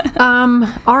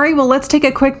 All right, well, let's take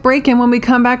a quick break, and when we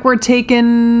come back, we're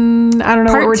taking I don't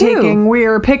know Part what we're 2. taking.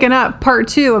 We're picking up part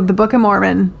 2 of the Book of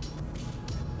Mormon.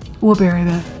 We'll be right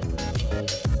back.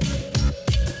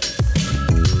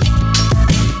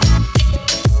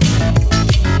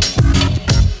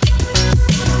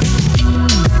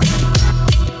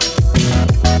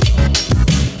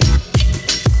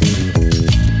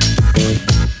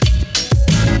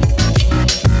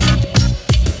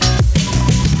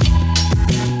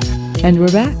 And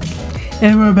we're back.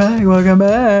 And we're back. Welcome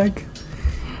back.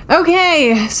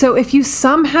 Okay, so if you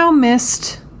somehow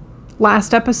missed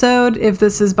last episode, if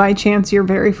this is by chance your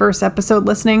very first episode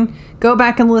listening, go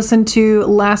back and listen to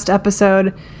last episode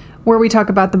where we talk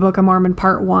about the Book of Mormon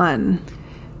Part 1.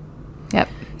 Yep.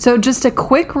 So just a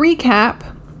quick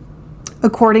recap.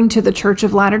 According to the Church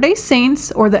of Latter-day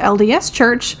Saints, or the LDS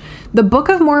Church, the Book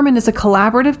of Mormon is a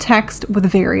collaborative text with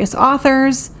various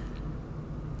authors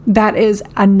that is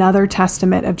another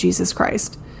testament of Jesus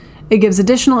Christ. It gives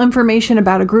additional information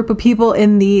about a group of people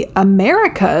in the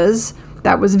Americas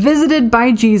that was visited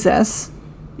by Jesus.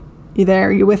 You there?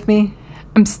 Are you with me?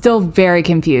 I'm still very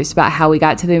confused about how we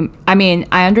got to the... I mean,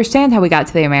 I understand how we got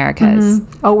to the Americas.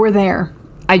 Oh, we're there.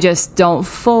 I just don't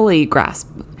fully grasp.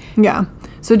 Yeah.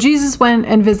 So Jesus went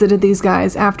and visited these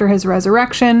guys after his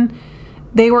resurrection.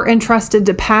 They were entrusted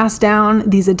to pass down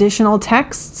these additional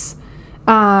texts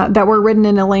that were written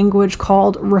in a language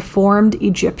called Reformed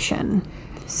Egyptian.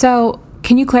 So,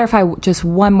 can you clarify just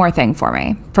one more thing for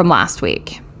me from last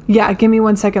week? Yeah, give me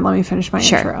 1 second. Let me finish my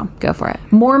Sure. intro. Go for it.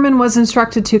 Mormon was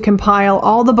instructed to compile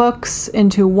all the books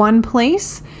into one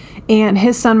place, and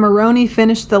his son Moroni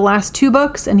finished the last 2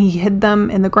 books, and he hid them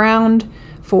in the ground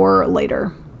for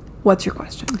later. What's your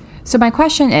question? So, my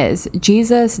question is,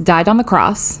 Jesus died on the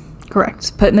cross,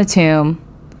 Correct. put in the tomb,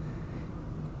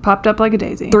 Popped up like a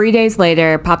daisy. 3 days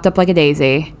later, popped up like a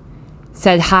daisy,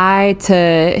 said hi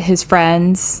to his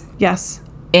friends Yes.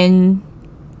 in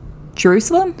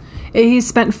Jerusalem? He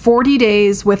spent 40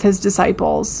 days with his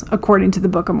disciples, according to the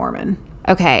Book of Mormon.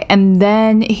 Okay, and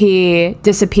then he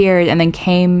disappeared and then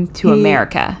came to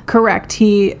America. Correct.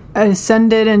 He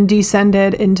ascended and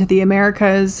descended into the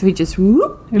Americas. So he just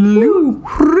whoop.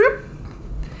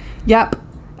 Yep.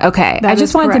 Okay, That I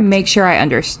just is wanted to correct. make sure I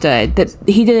understood that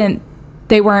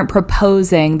they weren't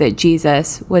proposing that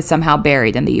Jesus was somehow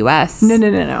buried in the U.S.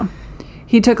 No.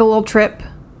 He took a little trip,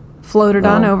 floated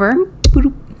on over,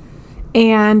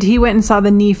 and he went and saw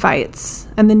the Nephites.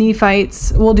 And the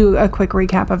Nephites, we'll do a quick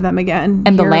recap of them again.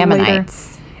 And the here later.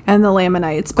 Lamanites. And the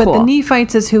Lamanites. But Cool. the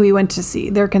Nephites is who he went to see.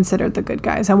 They're considered the good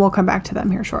guys, and we'll come back to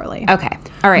them here shortly. Okay,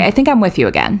 all right, I think I'm with you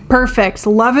again. Perfect.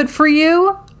 Love it for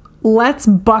you. Let's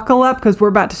buckle up because we're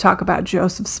about to talk about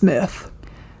Joseph Smith.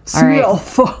 All right.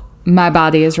 Smith. My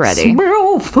body is ready.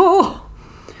 Smith. All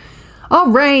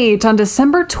right. On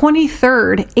December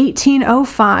 23rd,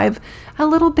 1805, a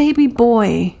little baby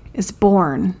boy is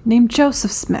born named Joseph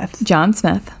Smith. John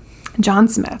Smith. John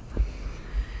Smith.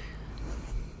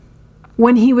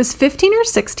 When he was 15 or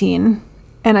 16,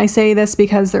 and I say this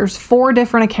because there's 4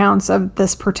 different accounts of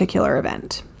this particular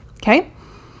event. Okay?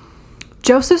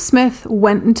 Joseph Smith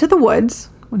went into the woods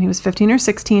when he was 15 or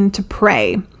 16 to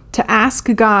pray, to ask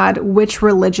God which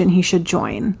religion he should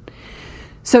join.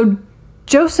 So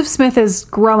Joseph Smith is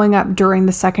growing up during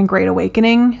the Second Great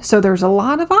Awakening, so there's a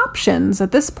lot of options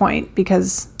at this point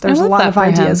because there's a love lot that of for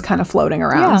him. ideas kind of floating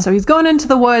around. Yeah. So he's going into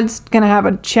the woods, going to have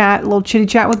a little chitty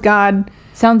chat with God.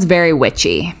 Sounds very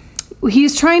witchy.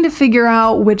 He's trying to figure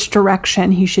out which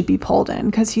direction he should be pulled in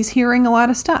because he's hearing a lot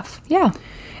of stuff. Yeah.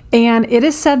 And it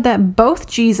is said that both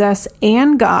Jesus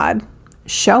and God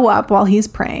show up while he's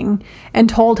praying and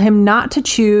told him not to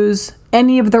choose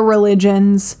any of the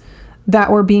religions that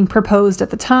were being proposed at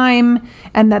the time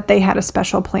and that they had a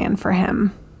special plan for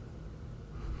him.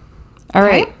 All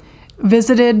right.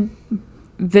 Visited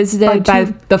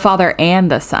By the Father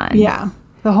and the Son. Yeah.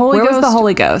 The Holy Where Ghost. was the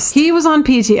Holy Ghost? He was on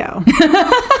PTO.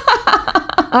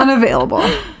 Unavailable. All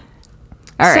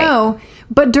right. So,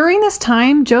 but during this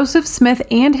time, Joseph Smith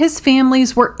and his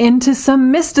families were into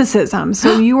some mysticism.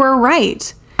 So you were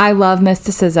right. I love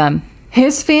mysticism.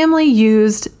 His family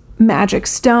used magic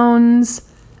stones,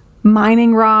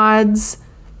 mining rods,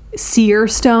 seer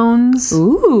stones.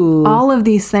 Ooh. All of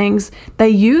these things. They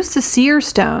used the seer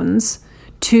stones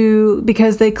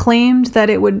because they claimed that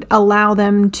it would allow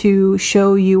them to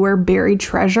show you where buried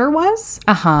treasure was.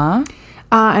 Uh-huh.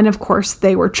 And of course,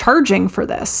 they were charging for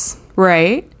this.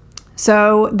 Right.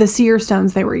 So the seer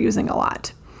stones they were using a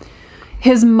lot.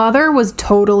 His mother was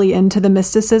totally into the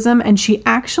mysticism, and she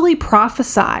actually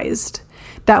prophesized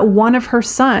that one of her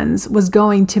sons was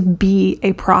going to be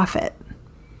a prophet.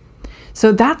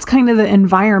 So that's kind of the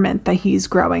environment that he's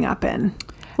growing up in.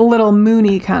 A little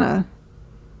Mooney kind of.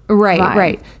 Right, vibe.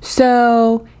 right.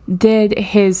 So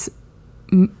is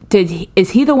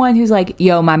he the one who's like,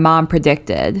 yo, my mom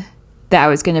predicted that I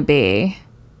was going to be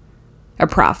a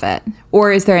prophet? Or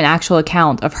is there an actual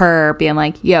account of her being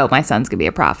like, yo, my son's going to be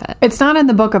a prophet? It's not in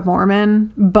the Book of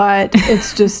Mormon, but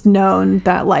it's just known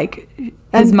that like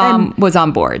His mom was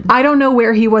on board. I don't know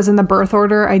where he was in the birth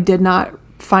order. I did not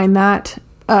find that.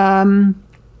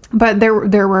 But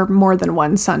there were more than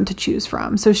one son to choose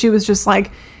from. So she was just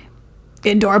like,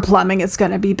 indoor plumbing, it's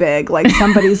going to be big. Like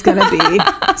somebody's going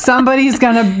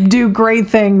to do great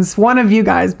things. One of you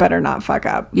guys better not fuck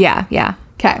up. Yeah, yeah.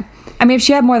 Okay. I mean, if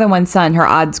she had more than one son, her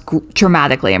odds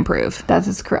dramatically improve. That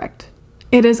is correct.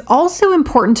 It is also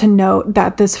important to note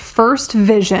that this first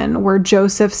vision where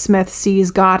Joseph Smith sees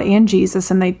God and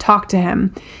Jesus and they talk to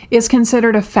him is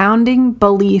considered a founding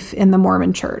belief in the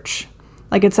Mormon Church.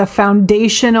 Like it's a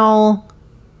foundational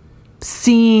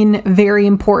scene, very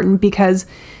important, because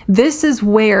this is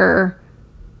where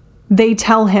they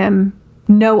tell him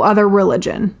no other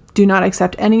religion. Do not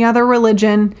accept any other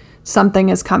religion. Something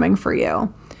is coming for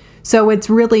you. So it's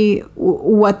really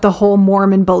what the whole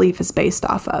Mormon belief is based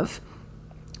off of.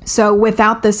 So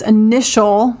without this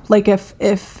initial, like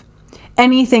if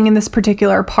anything in this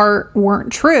particular part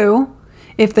weren't true,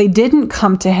 if they didn't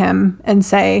come to him and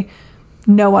say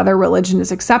no other religion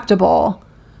is acceptable,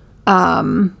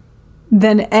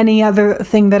 then any other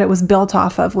thing that it was built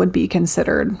off of would be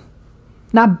considered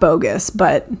not bogus,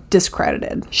 but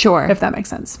discredited. Sure. If that makes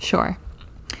sense. Sure.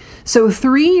 So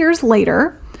 3 years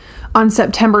later, on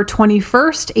September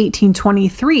 21st,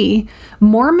 1823,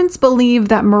 Mormons believe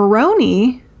that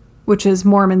Moroni, which is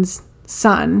Mormon's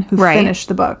son who finished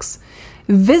the books,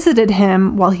 visited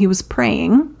him while he was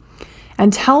praying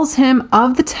and tells him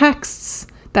of the texts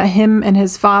that him and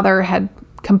his father had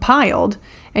compiled,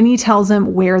 and he tells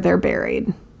him where they're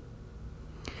buried.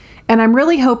 And I'm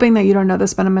really hoping that you don't know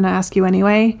this, but I'm going to ask you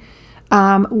anyway.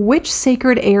 Which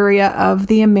sacred area of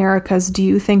the Americas do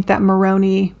you think that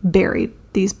Moroni buried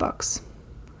these books?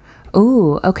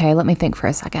 Ooh, okay. Let me think for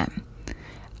a second.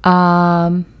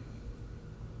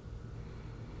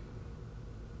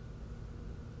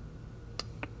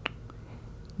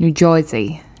 New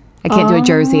Jersey. I can't do a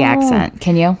Jersey accent.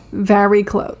 Can you? Very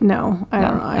close. No, I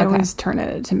don't know. I always turn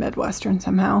it into Midwestern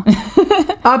somehow.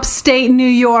 Upstate New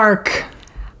York.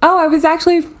 Oh, I was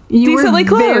actually decently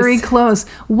close. Very close.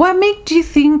 What made you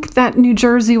think that New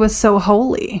Jersey was so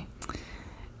holy?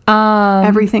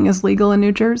 Everything is legal in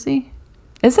New Jersey?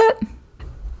 Is it?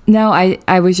 No,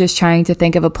 I was just trying to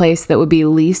think of a place that would be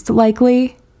least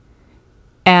likely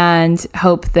and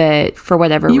hope that for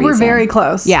whatever reason. You were very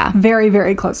close. Yeah. Very,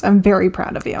 very close. I'm very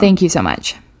proud of you. Thank you so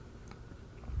much.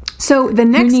 So the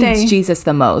next Who day... needs Jesus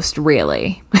the most,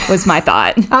 really, was my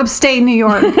thought. Upstate New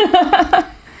York.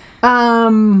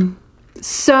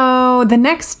 So the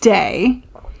next day,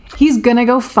 he's gonna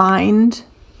go find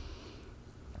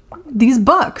these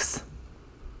books.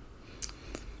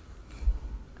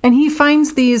 And he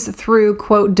finds these through,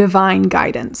 quote, divine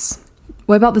guidance.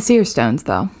 What about the seer stones,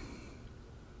 though?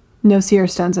 No seer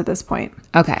stones at this point.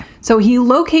 Okay. So he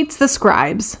locates the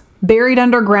scribes buried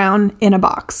underground in a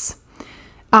box.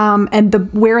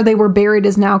 And where they were buried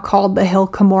is now called the Hill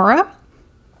Cumorah.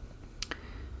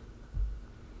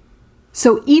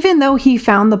 So even though he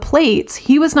found the plates,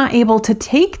 he was not able to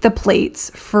take the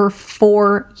plates for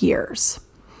 4 years.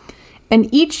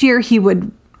 And each year he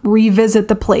would revisit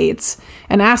the plates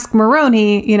and ask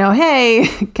Moroni, hey,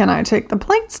 can I take the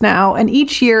plates now? And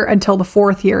each year until the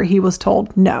 4th year, he was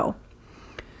told no.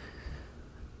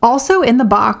 Also in the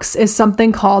box is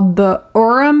something called the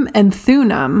Urim and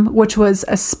Thummim, which was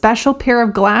a special pair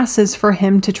of glasses for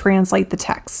him to translate the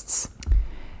texts.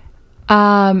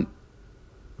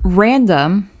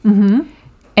 Random.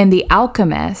 In The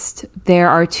Alchemist, there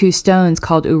are 2 stones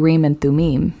called Urim and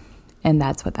Thummim. And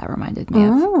that's what that reminded me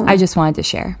of. I just wanted to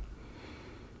share.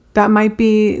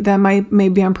 Maybe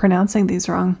I'm pronouncing these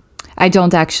wrong. I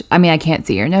don't actually, I can't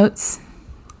see your notes.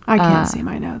 I can't see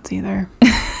my notes either.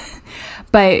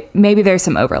 But maybe there's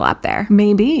some overlap there.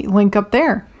 Maybe. Link up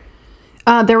there.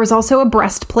 There was also a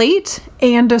breastplate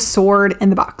and a sword in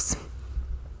the box.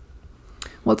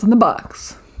 What's in the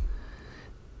box?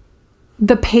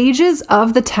 The pages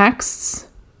of the texts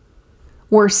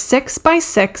were 6 by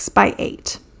 6 by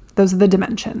 8. Those are the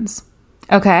dimensions.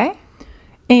 Okay.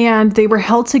 And they were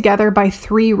held together by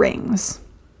 3 rings.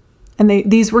 And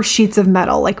these were sheets of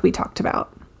metal like we talked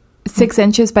about. 6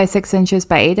 inches by 6 inches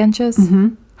by 8 inches? Mm-hmm.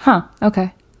 Huh.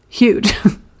 Okay. Huge.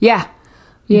 Yeah.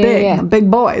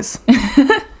 Big boys.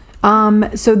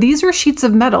 So these are sheets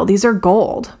of metal. These are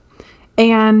gold.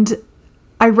 And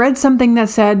I read something that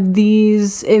said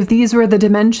if these were the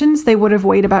dimensions, they would have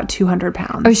weighed about 200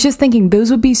 pounds. I was just thinking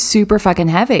those would be super fucking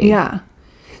heavy. Yeah.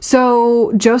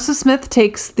 So Joseph Smith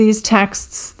takes these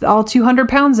texts, all 200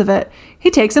 pounds of it.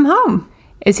 He takes them home.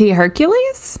 Is he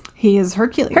Hercules? He is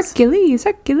Hercules.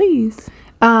 Hercules.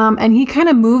 And he kind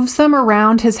of moves them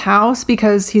around his house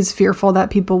because he's fearful that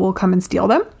people will come and steal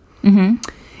them. Mm-hmm.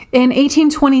 In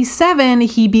 1827,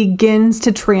 he begins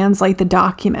to translate the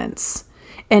documents.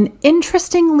 And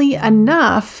interestingly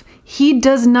enough, he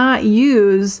does not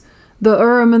use the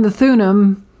Urim and the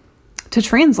Thummim to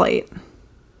translate.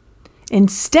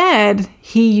 Instead,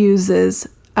 he uses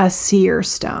a seer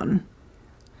stone.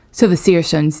 So the seer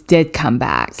stones did come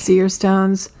back. Seer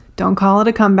stones, don't call it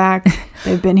a comeback.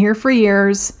 They've been here for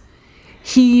years.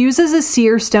 He uses a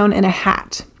seer stone in a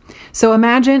hat. So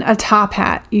imagine a top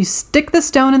hat. You stick the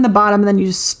stone in the bottom, and then you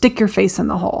just stick your face in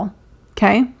the hole.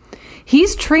 Okay?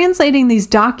 He's translating these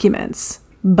documents,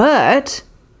 but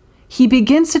he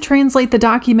begins to translate the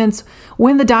documents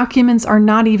when the documents are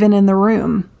not even in the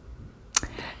room.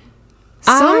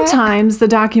 Sometimes the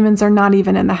documents are not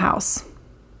even in the house.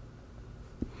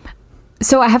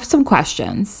 So I have some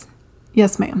questions.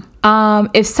 Yes, ma'am.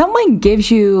 If someone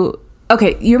gives you,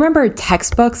 okay, you remember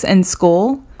textbooks in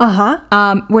school?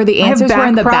 Where the answers were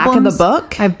in the back of the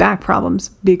book? I have back problems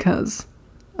because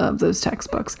of those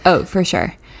textbooks. Oh, for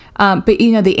sure. But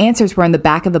you know, the answers were in the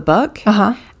back of the book.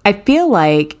 I feel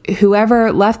like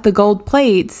whoever left the gold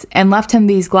plates and left him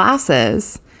these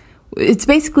glasses, it's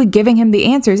basically giving him the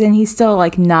answers, and he's still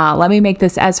like, nah, let me make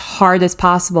this as hard as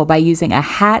possible by using a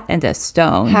hat and a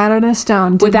stone. Hat and a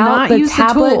stone. Did without not the use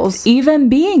tablets the tools. even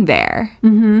being there.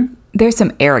 There's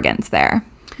some arrogance there.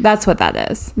 That's what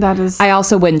that is. That is. I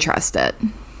also wouldn't trust it.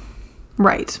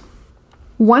 Right.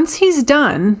 Once he's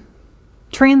done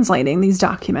translating these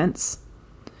documents,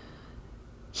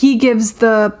 he gives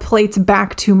the plates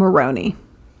back to Moroni.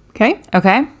 Okay?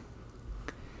 Okay.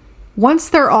 Once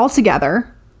they're all together,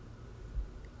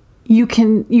 you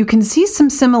can see some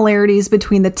similarities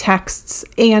between the texts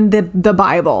and the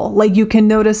Bible. Like you can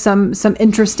notice some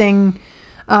interesting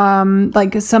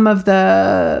like some of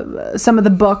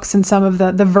the books and some of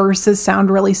the verses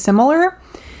sound really similar.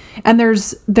 And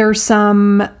there's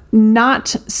some not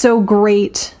so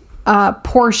great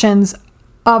portions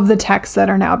of the text that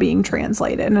are now being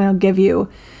translated. And I'll give you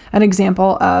an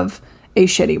example of a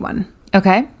shitty one.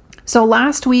 Okay. So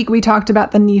last week we talked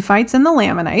about the Nephites and the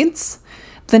Lamanites.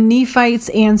 The Nephites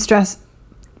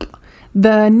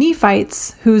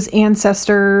whose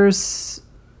ancestors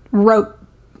wrote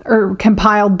or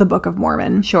compiled the Book of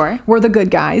Mormon. Sure. Were the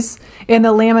good guys, and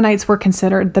the Lamanites were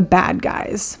considered the bad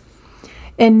guys.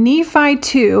 In Nephi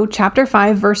 2, chapter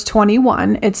 5, verse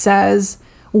 21, it says,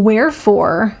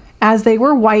 "Wherefore, as they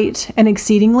were white and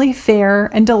exceedingly fair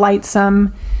and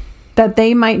delightsome, that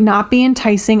they might not be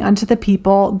enticing unto the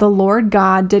people, the Lord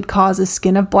God did cause a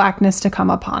skin of blackness to come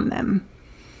upon them."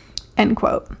 End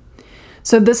quote.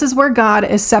 So this is where God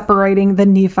is separating the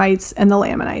Nephites and the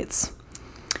Lamanites.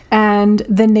 And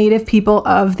the native people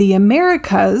of the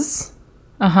Americas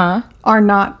are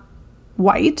not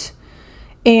white.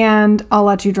 And I'll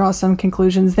let you draw some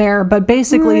conclusions there. But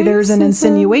basically, there's an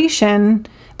insinuation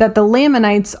that the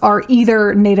Lamanites are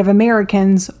either Native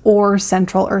Americans or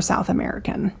Central or South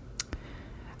American.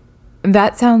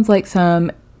 That sounds like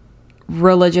some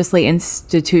religiously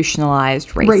institutionalized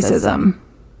racism.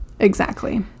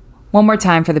 Exactly. One more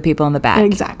time for the people in the back.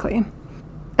 Exactly.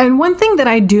 And one thing that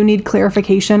I do need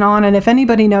clarification on, and if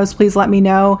anybody knows, please let me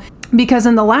know, because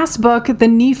in the last book, the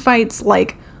Nephites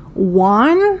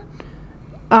won.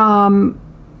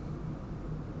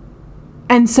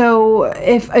 And so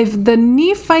if the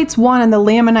Nephites won and the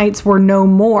Lamanites were no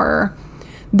more,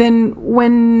 then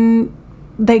when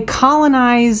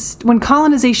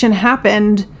colonization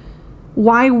happened,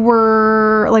 why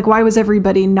was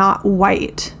everybody not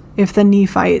white if the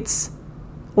Nephites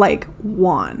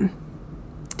won?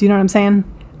 Do you know what I'm saying?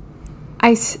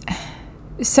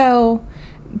 So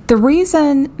the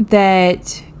reason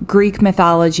that Greek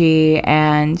mythology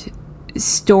and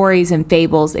stories and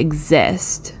fables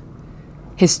exist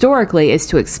historically is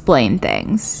to explain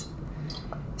things.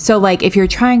 So if you're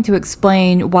trying to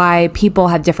explain why people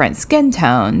have different skin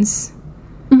tones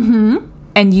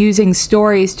and using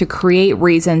stories to create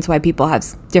reasons why people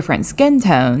have different skin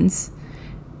tones,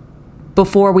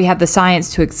 before we have the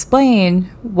science to explain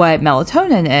what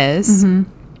melatonin is,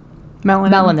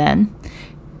 melanin,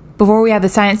 before we have the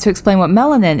science to explain what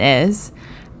melanin is,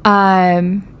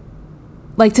 to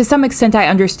some extent I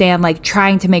understand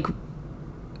trying to make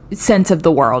sense of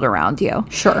the world around you.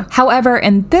 Sure. However,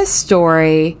 in this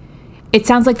story, it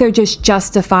sounds like they're just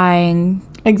justifying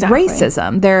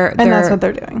racism. And that's what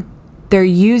they're doing. They're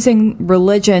using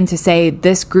religion to say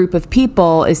this group of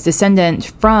people is descendant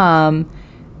from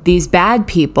these bad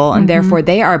people, and therefore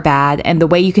they are bad. And the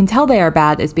way you can tell they are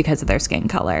bad is because of their skin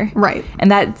color. Right. And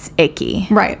that's icky.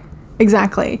 Right.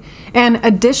 Exactly. And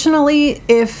additionally,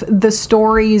 if the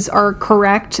stories are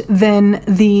correct, then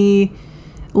the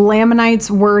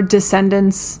Lamanites were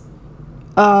descendants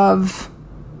of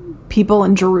people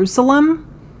in Jerusalem.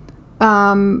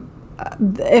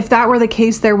 if that were the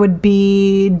case, there would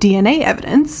be DNA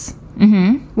evidence,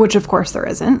 which of course there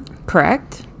isn't.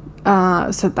 Correct.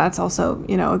 So that's also,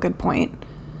 a good point.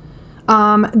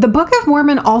 The Book of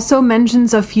Mormon also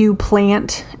mentions a few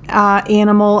plant,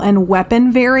 animal, and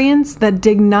weapon variants that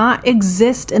did not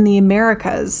exist in the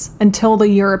Americas until the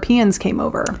Europeans came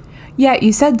over. Yeah,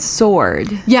 you said sword.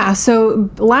 Yeah, so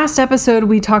last episode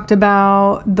we talked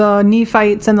about the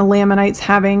Nephites and the Lamanites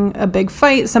having a big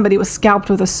fight. Somebody was scalped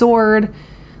with a sword.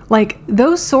 Like,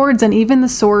 those swords, and even the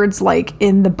swords, like,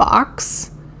 in the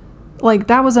box, like,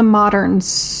 that was a modern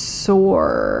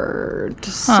sword.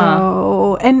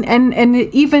 So, and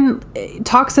it even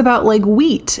talks about, like,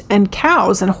 wheat and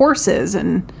cows and horses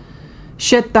and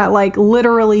shit that, like,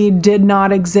 literally did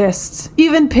not exist.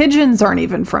 Even pigeons aren't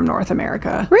even from North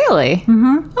America. Really?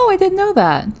 Mm-hmm. Oh, I didn't know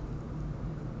that.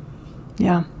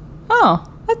 Yeah.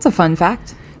 Oh, that's a fun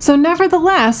fact. So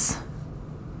nevertheless,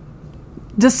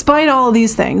 despite all of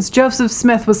these things, Joseph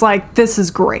Smith was like, this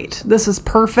is great. This is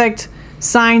perfect.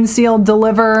 Sign, seal,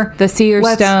 deliver. The seer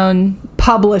Let's stone.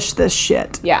 publish this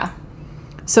shit. Yeah.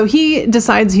 So he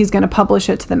decides he's going to publish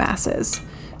it to the masses.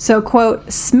 So,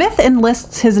 quote, Smith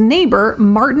enlists his neighbor,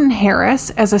 Martin Harris,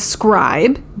 as a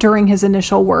scribe during his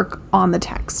initial work on the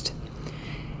text.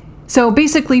 So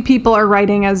basically people are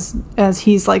writing as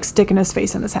he's like sticking his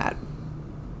face in his hat.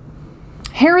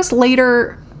 Harris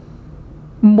later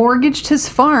mortgaged his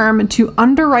farm to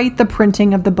underwrite the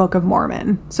printing of the Book of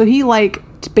Mormon. So he like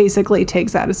basically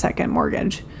takes out a second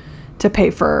mortgage to pay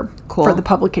for the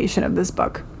publication of this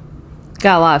book.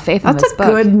 Got a lot of faith in That's this a book.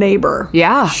 good neighbor.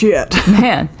 Yeah. Shit.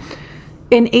 Man.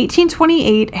 In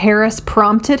 1828, Harris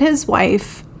prompted his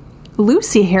wife,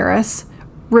 Lucy Harris,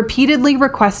 repeatedly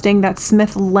requesting that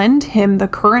Smith lend him the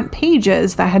current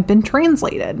pages that had been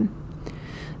translated.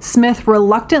 Smith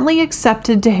reluctantly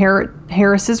accepted to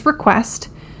Harris's request.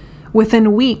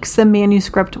 Within weeks, the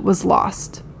manuscript was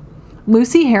lost.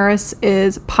 Lucy Harris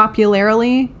is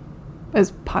popularly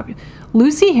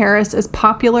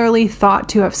thought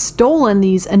to have stolen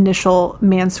these initial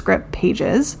manuscript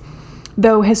pages,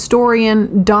 though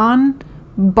historian Don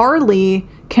Barley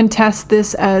contests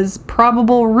this as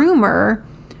probable rumor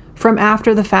from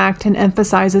after the fact and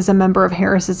emphasizes a member of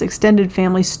Harris's extended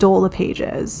family stole the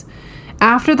pages.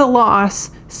 After the loss,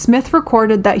 Smith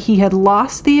recorded that he had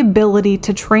lost the ability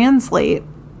to translate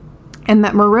and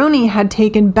that Moroni had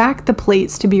taken back the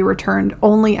plates to be returned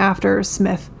only after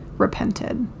Smith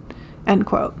repented. End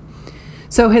quote.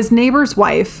 So his neighbor's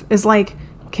wife is like,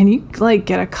 can you like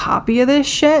get a copy of this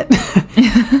shit?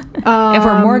 If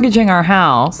we're mortgaging our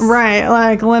house. Right.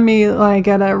 Like, let me like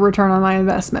get a return on my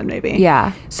investment maybe.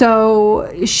 Yeah.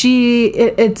 So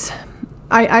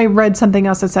I read something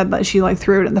else that said that she like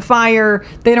threw it in the fire.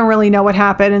 They don't really know what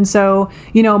happened. And so,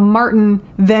 Martin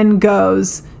then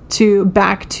goes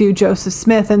back to Joseph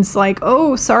Smith and it's like,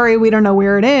 oh, sorry, we don't know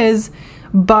where it is.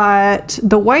 But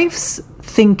the wife's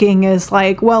thinking is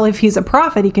like, well, if he's a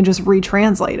prophet, he can just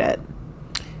retranslate it.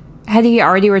 Had he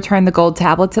already returned the gold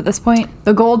tablets at this point?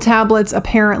 The gold tablets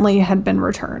apparently had been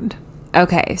returned.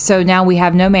 Okay, so now we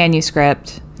have no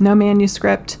manuscript. No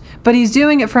manuscript. But he's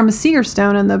doing it from a seer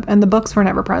stone and the books were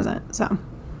never present. So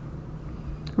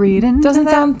read into Doesn't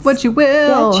that sound what you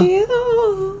will. sketchy.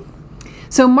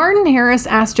 So Martin Harris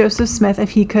asked Joseph Smith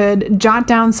if he could jot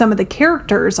down some of the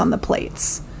characters on the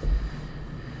plates.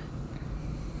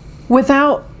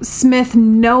 Without Smith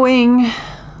knowing,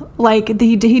 like,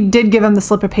 he did give him the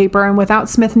slip of paper, and without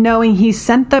Smith knowing, he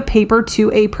sent the paper to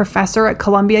a professor at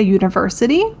Columbia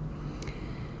University.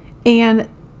 And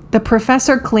the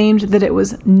professor claimed that it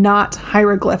was not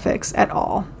hieroglyphics at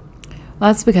all.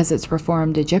 Well, that's because it's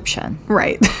Reformed Egyptian.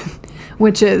 Right.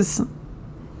 Which is,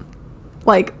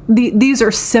 like, these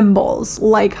are symbols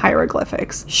like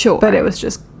hieroglyphics. Sure. But it was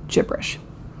just gibberish.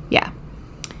 Yeah.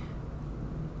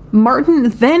 Martin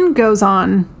then goes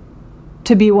on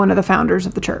to be one of the founders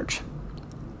of the church.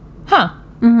 Huh.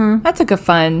 Mm-hmm. That's like a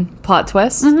fun plot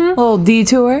twist. Mm-hmm. A little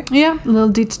detour. Yeah, a little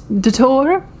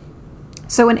detour.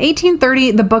 So in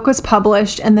 1830, the book was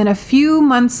published, and then a few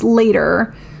months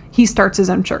later, he starts his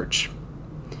own church.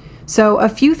 So a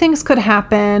few things could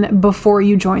happen before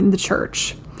you joined the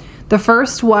church. The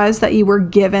first was that you were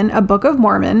given a Book of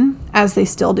Mormon, as they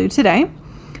still do today.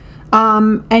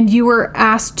 And you were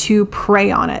asked to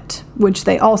pray on it, which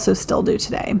they also still do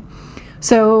today.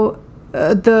 So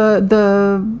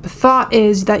the thought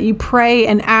is that you pray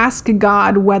and ask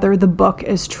God whether the book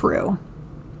is true.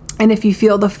 And if you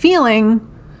feel the feeling,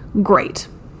 great,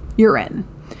 you're in.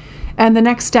 And the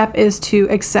next step is to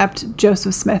accept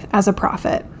Joseph Smith as a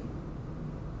prophet.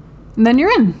 And then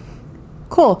you're in.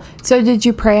 Cool. So did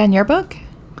you pray on your book?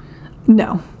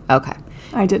 No, Okay.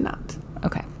 I did not.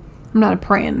 Okay. I'm not a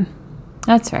praying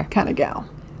That's fair. kind of gal.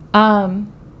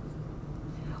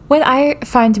 What I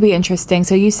find to be interesting,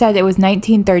 so you said it was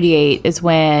 1938 is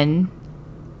when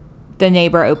the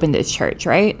neighbor opened his church,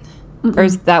 right? Or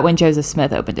is that when Joseph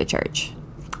Smith opened a church?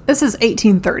 This is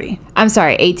 1830. I'm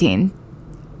sorry, 18.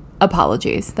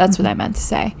 Apologies. That's what I meant to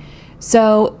say.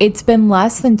 So it's been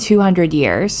less than 200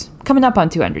 years, coming up on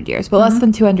 200 years, but less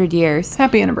than 200 years.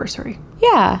 Happy anniversary.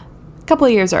 Yeah, a couple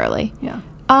of years early. Yeah.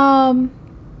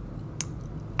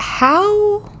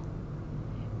 How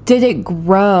did it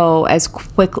grow as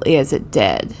quickly as it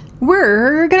did?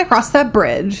 We're going to cross that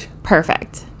bridge.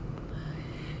 Perfect.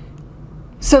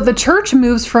 So the church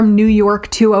moves from New York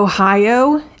to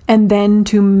Ohio and then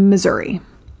to Missouri.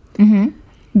 Mm-hmm.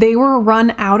 They were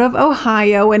run out of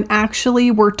Ohio and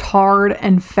actually were tarred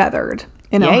and feathered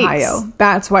in Yikes. Ohio.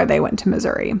 That's why they went to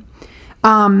Missouri.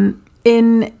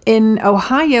 In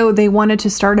Ohio, they wanted to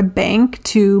start a bank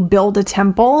to build a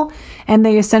temple, and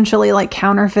they essentially like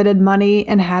counterfeited money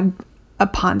and had a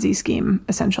Ponzi scheme,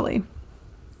 essentially.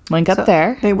 Link up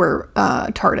there. They were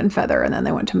tarred and feathered, and then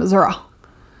they went to Missouri.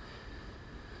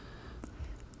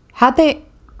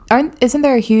 Isn't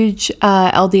there a huge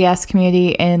LDS community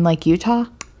in like Utah?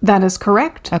 That is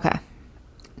correct. Okay.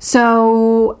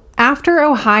 So after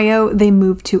Ohio, they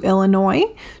moved to Illinois,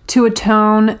 to a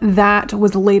town that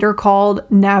was later called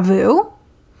Nauvoo.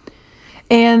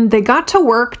 And they got to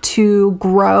work to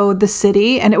grow the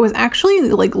city, and it was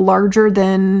actually like larger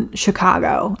than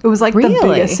Chicago. It was like the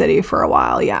Really? biggest city for a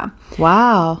while, yeah.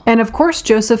 Wow. And of course,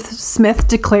 Joseph Smith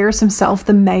declares himself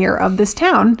the mayor of this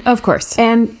town. Of course.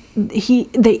 And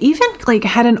they even like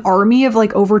had an army of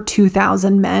like over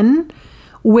 2,000 men,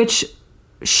 which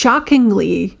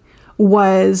shockingly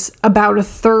was about a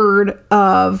third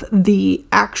of the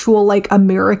actual like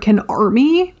American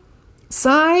army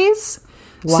size.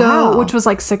 Wow. So, which was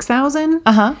like 6,000.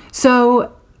 Uh-huh.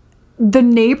 So the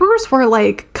neighbors were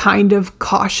like kind of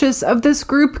cautious of this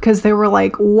group because they were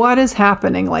like, what is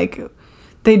happening? Like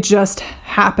they just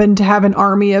happened to have an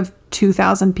army of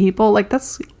 2,000 people. Like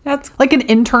that's like an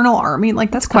internal army.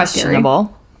 Like that's kinda scary.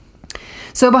 Questionable.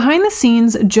 So behind the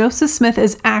scenes, Joseph Smith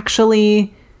is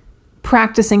actually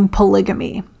practicing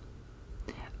polygamy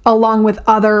along with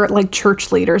other like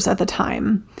church leaders at the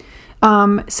time.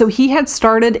 So he had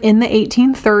started in the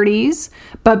 1830s,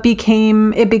 but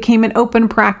it became an open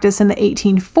practice in the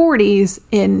 1840s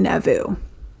in Nauvoo.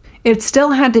 It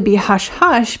still had to be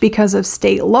hush-hush because of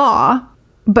state law,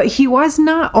 but he was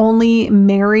not only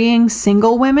marrying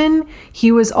single women,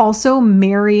 he was also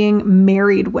marrying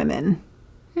married women.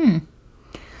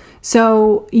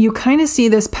 So you kind of see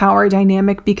this power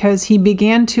dynamic because he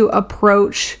began to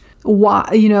approach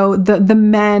the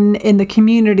men in the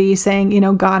community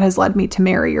saying, God has led me to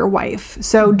marry your wife.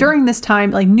 So during this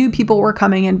time, like new people were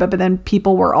coming in, but then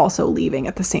people were also leaving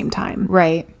at the same time.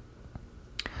 Right.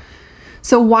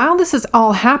 So while this is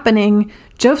all happening,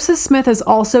 Joseph Smith is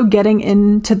also getting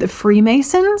into the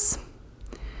Freemasons.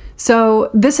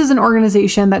 So this is an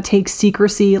organization that takes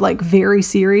secrecy like very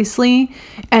seriously.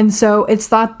 And so it's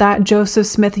thought that Joseph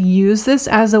Smith used this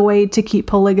as a way to keep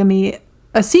polygamy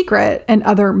a secret and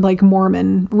other like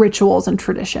Mormon rituals and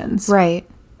traditions. Right.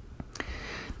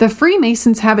 The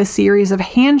Freemasons have a series of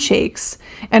handshakes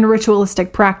and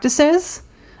ritualistic practices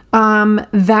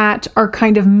that are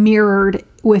kind of mirrored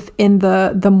within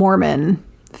the Mormon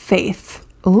faith.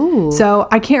 Ooh. So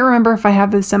I can't remember if I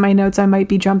have this in my notes. I might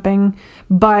be jumping,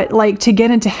 but like to get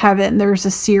into heaven, there's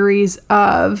a series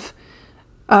of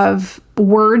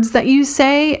words that you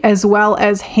say, as well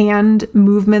as hand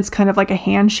movements, kind of like a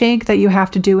handshake that you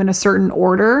have to do in a certain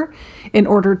order in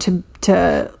order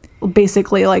to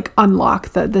basically like unlock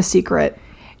the secret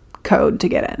code to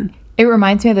get in. It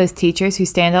reminds me of those teachers who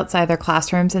stand outside their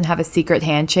classrooms and have a secret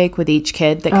handshake with each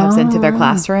kid that comes into their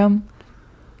classroom.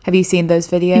 Have you seen those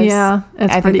videos? Yeah,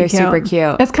 I think they're super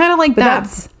cute. It's kind of like But that.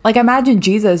 that's like, imagine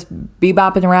Jesus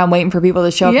bebopping around waiting for people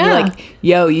to show up Yeah. and be like,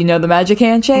 yo, you know the magic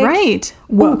handshake? Right.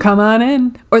 Well, come on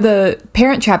in. Or the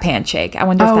Parent Trap handshake. I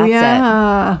wonder if that's it.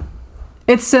 Yeah.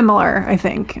 It's similar, I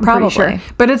think. I'm pretty Probably. sure.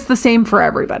 But it's the same for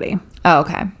everybody. Oh,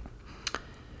 okay.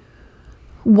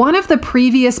 One of the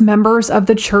previous members of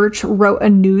the church wrote a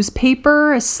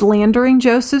newspaper slandering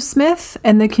Joseph Smith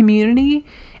and the community.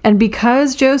 And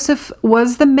because Joseph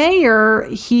was the mayor,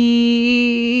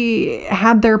 he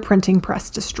had their printing press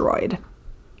destroyed.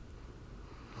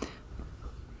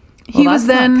 He was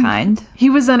that's not kind.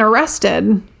 He was then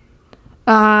arrested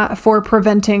for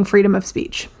preventing freedom of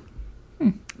speech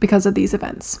because of these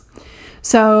events.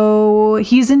 So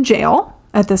he's in jail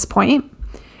at this point.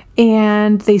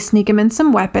 And they sneak him in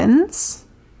some weapons.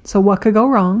 So what could go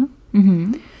wrong?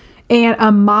 Mm-hmm. And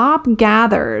a mob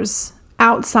gathers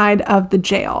outside of the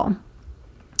jail.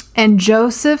 And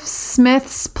Joseph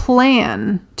Smith's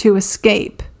plan to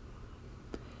escape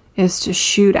is to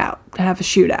have a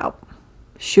shootout.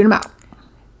 Shoot him out.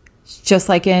 Just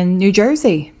like in New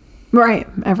Jersey. Right.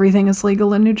 Everything is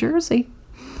legal in New Jersey.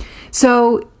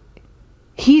 So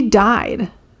he died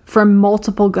from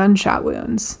multiple gunshot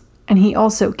wounds. And he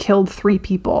also killed 3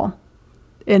 people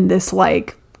in this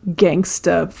like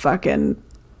gangsta fucking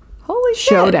Holy shit.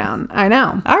 showdown. I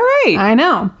know. All right. I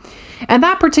know. And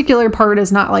that particular part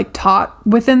is not like taught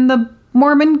within the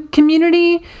Mormon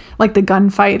community, like the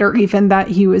gunfight or even that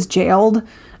he was jailed.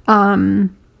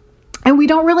 And we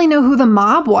don't really know who the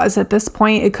mob was at this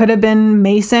point. It could have been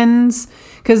Masons,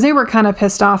 because they were kind of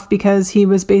pissed off because he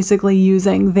was basically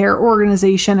using their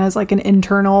organization as like an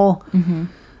internal.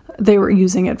 They were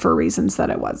using it for reasons that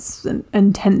it wasn't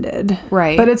intended.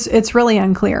 Right. But it's really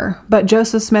unclear. But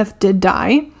Joseph Smith did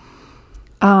die.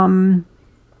 And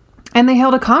they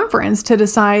held a conference to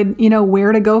decide,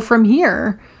 where to go from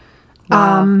here.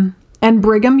 Wow. And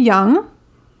Brigham Young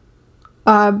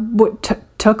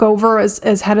took over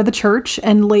as head of the church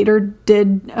and later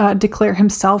did declare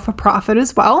himself a prophet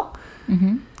as well.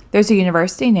 There's a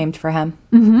university named for him.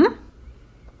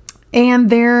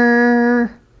 And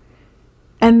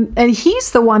and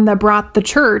he's the one that brought the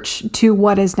church to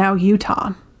what is now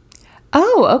Utah.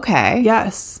 Oh, okay.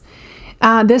 Yes.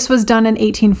 This was done in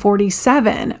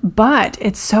 1847, but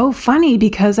it's so funny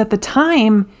because at the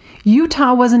time,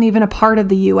 Utah wasn't even a part of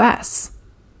the U.S.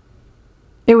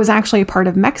 It was actually a part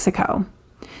of Mexico.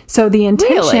 So the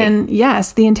intention,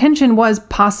 yes, the intention was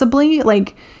possibly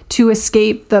like to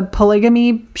escape the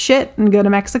polygamy shit and go to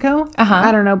Mexico.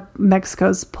 I don't know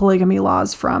Mexico's polygamy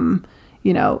laws from,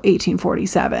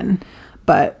 1847,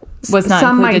 but Was not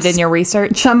included in your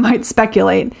research? Some might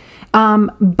speculate.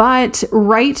 But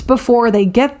right before they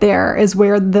get there is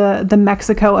where the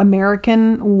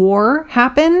Mexico-American War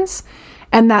happens.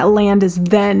 And that land is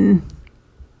then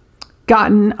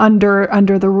gotten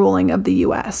under the ruling of the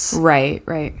U.S. Right,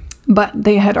 right. But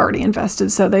they had already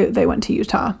invested, so they went to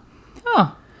Utah.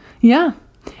 Oh. Yeah.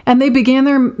 And they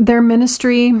began their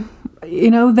ministry,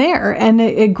 there. And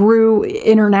it grew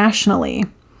internationally.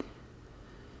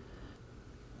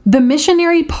 The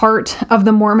missionary part of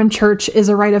the Mormon Church is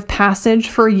a rite of passage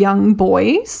for young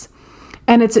boys.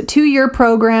 And it's a 2-year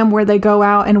program where they go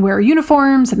out and wear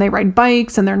uniforms and they ride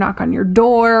bikes and they knock on your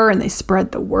door and they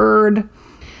spread the word.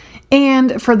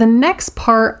 And for the next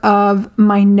part of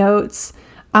my notes,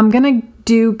 I'm going to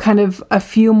do kind of a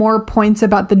few more points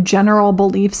about the general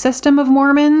belief system of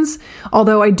Mormons,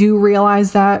 although I do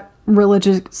realize that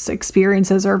religious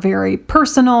experiences are very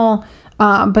personal.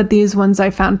 But these ones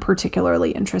I found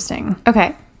particularly interesting.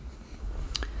 Okay.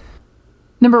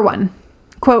 Number 1,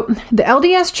 quote, the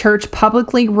LDS Church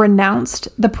publicly renounced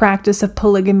the practice of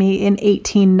polygamy in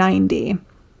 1890,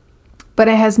 but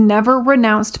it has never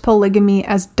renounced polygamy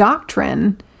as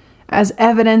doctrine, as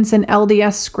evidence in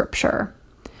LDS scripture.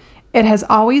 It has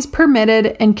always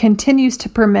permitted and continues to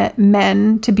permit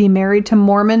men to be married in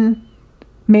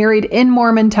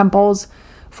Mormon temples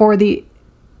for the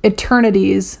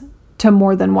eternities to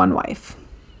more than one wife.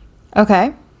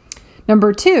 Okay.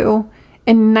 Number 2,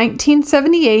 in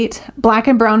 1978, Black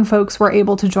and brown folks were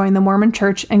able to join the Mormon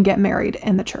Church and get married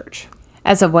in the church.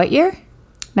 As of what year?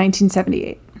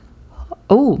 1978.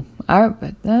 Oh, all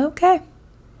right. Okay.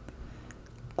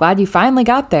 Glad you finally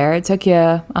got there. It took you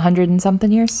 100 and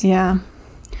something years. Yeah.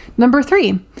 Number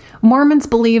 3, Mormons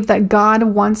believe that God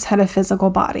once had a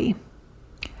physical body.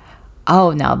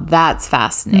 Oh, now that's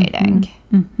fascinating.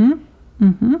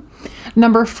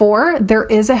 Number 4, there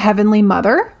is a heavenly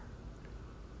mother.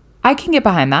 I can get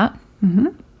behind that.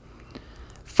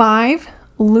 5,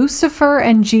 Lucifer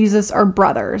and Jesus are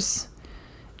brothers.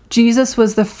 Jesus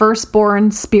was the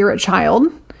firstborn spirit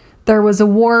child. There was a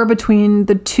war between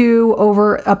the two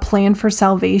over a plan for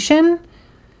salvation.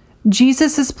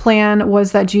 Jesus's plan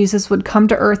was that Jesus would come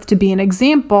to earth to be an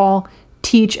example,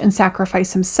 teach, and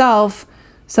sacrifice himself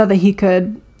so that he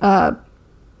could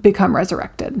become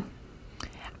resurrected.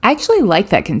 I actually like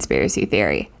that conspiracy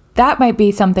theory. That might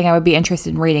be something I would be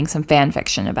interested in reading some fan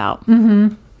fiction about.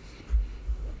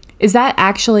 Is that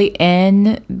actually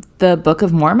in the Book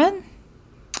of Mormon?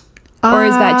 Or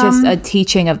is that just a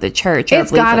teaching of the church or a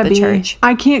belief of the church?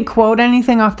 I can't quote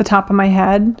anything off the top of my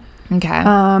head. Okay.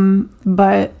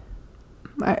 But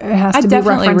it has to be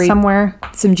definitely referenced read somewhere.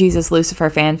 Some Jesus Lucifer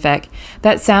fanfic.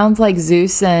 That sounds like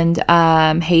Zeus and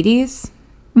Hades.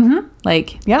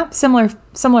 Like, Yeah. similar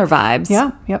vibes.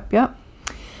 Yeah, yep.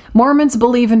 Mormons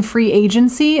believe in free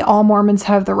agency. All Mormons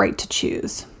have the right to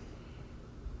choose.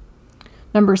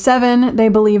 Number 7, they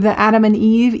believe that Adam and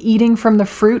Eve eating from the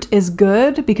fruit is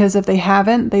good because if they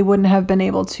haven't, they wouldn't have been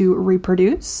able to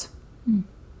reproduce.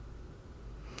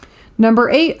 Number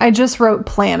 8, I just wrote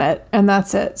planet, and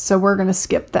that's it. So we're going to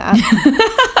skip that.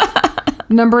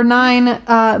 Number 9,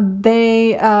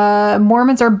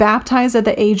 Mormons are baptized at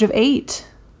the age of 8.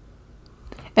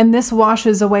 And this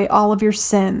washes away all of your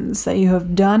sins that you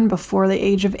have done before the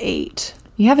age of 8.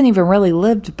 You haven't even really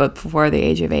lived but before the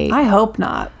age of 8. I hope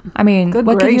not. I mean, Good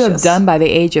what could you have gracious. done by the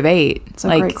age of 8? It's a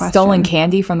great Like question. stolen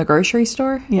candy from the grocery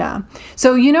store? Yeah.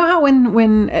 So you know how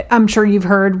when I'm sure you've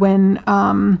heard when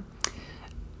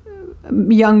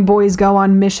young boys go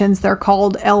on missions, they're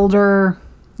called elder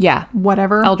Yeah.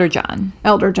 whatever. Elder John.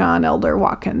 Elder John, Elder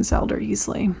Watkins, Elder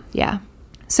Easley. Yeah.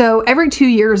 So every 2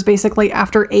 years, basically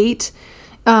after 8,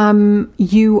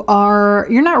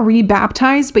 you're not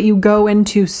rebaptized, but you go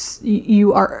into,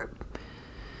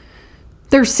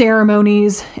 there's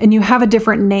ceremonies and you have a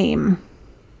different name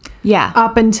Yeah.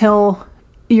 up until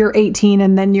you're 18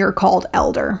 and then you're called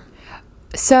elder.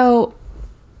 So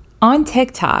on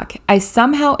TikTok, I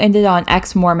somehow ended up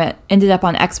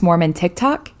on ex-Mormon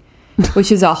TikTok,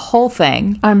 which is a whole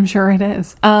thing. I'm sure it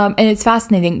is. And it's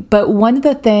fascinating. But one of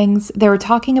the things, they were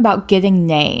talking about getting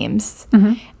names.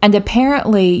 And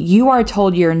apparently you are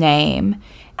told your name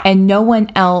and no one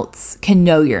else can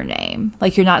know your name.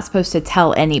 Like you're not supposed to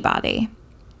tell anybody.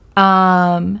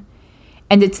 And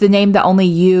it's the name that only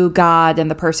you, God, and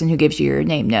the person who gives you your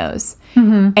name knows.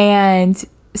 And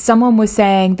someone was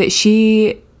saying that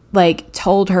she like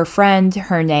told her friend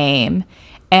her name,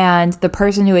 and the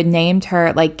person who had named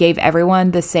her like gave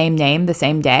everyone the same name the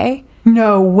same day.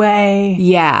 No way.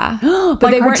 Yeah. But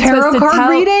Like our tarot card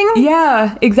reading?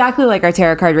 Yeah, exactly like our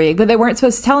tarot card reading. But they weren't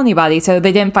supposed to tell anybody, so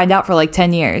they didn't find out for like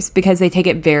 10 years because they take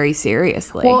it very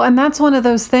seriously. Well, and that's one of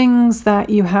those things that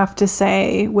you have to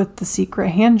say with the secret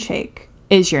handshake.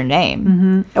 Is your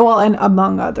name. Well, and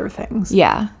among other things.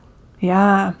 Yeah.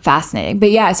 Yeah. Fascinating. But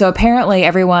yeah, so apparently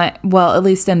everyone, well, at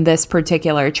least in this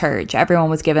particular church, everyone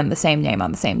was given the same name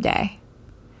on the same day.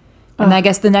 And I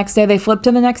guess the next day they flipped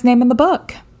to the next name in the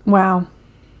book. Wow.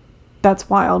 That's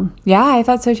wild. Yeah, I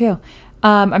thought so too.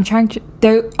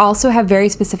 They also have very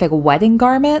specific wedding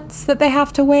garments that they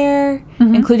have to wear,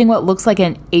 including what looks like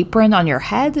an apron on your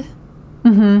head.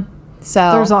 So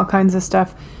There's all kinds of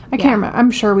stuff. I can't remember.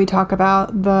 I'm sure we talk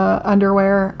about the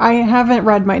underwear. I haven't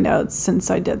read my notes since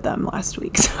I did them last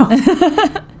week. So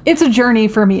it's a journey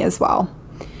for me as well.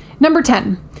 Number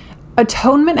 10.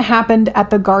 Atonement happened at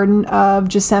the Garden of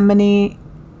Gethsemane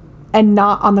and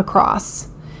not on the cross.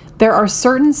 There are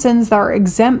certain sins that are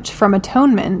exempt from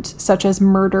atonement, such as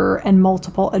murder and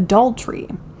multiple adultery.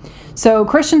 So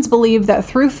Christians believe that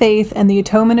through faith and the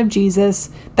atonement of Jesus,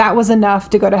 that was enough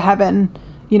to go to heaven.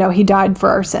 You know, he died for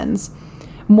our sins.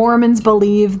 Mormons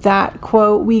believe that,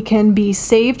 quote, we can be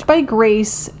saved by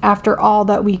grace after all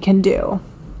that we can do.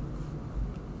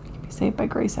 Be saved by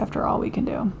grace after all we can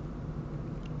do.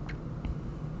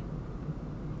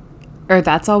 or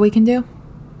that's all we can do?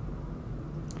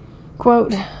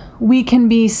 Quote, we can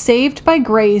be saved by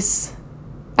grace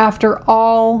after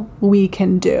all we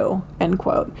can do, end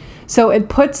quote. So it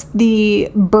puts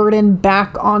the burden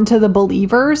back onto the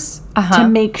believers to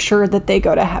make sure that they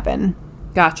go to heaven.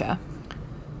 Gotcha.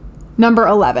 Number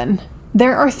 11,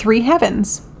 there are 3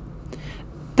 heavens.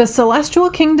 The celestial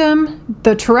kingdom,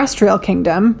 the terrestrial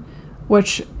kingdom,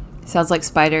 which... Sounds like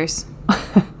spiders.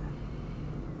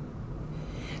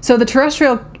 So the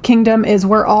terrestrial kingdom is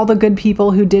where all the good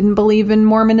people who didn't believe in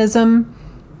Mormonism,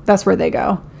 that's where they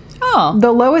go. Oh.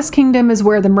 The lowest kingdom is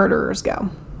where the murderers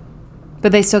go.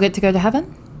 But they still get to go to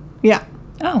heaven? Yeah.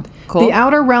 Oh, cool. The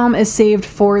outer realm is saved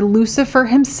for Lucifer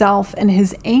himself and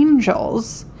his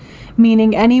angels,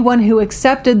 meaning anyone who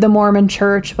accepted the Mormon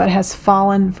church but has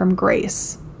fallen from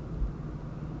grace.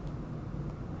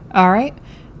 All right.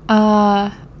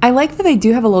 I like that they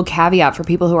do have a little caveat for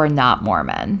people who are not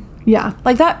Mormon. Yeah.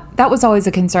 Like that was always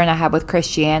a concern I had with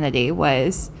Christianity,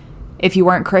 was if you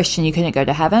weren't Christian, you couldn't go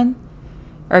to heaven.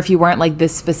 Or if you weren't like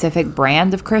this specific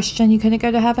brand of Christian, you couldn't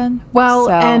go to heaven. Well,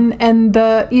 So- and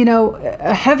the, you know,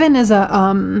 heaven is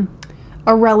a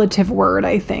relative word,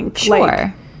 I think. Sure.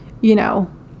 Like, you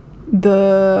know,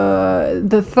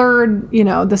 the third, you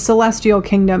know, the celestial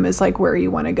kingdom is like where you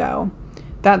want to go.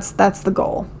 That's the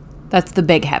goal. That's the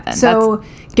big heaven. So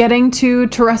getting to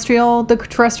the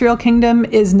terrestrial kingdom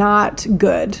is not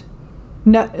good.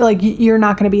 No, like you're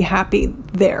not going to be happy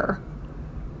there.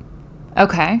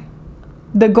 Okay.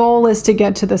 The goal is to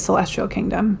get to the celestial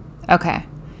kingdom. Okay.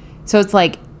 So it's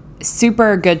like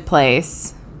super good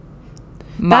place.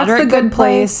 Moderate That's the good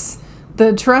place.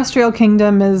 The terrestrial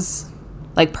kingdom is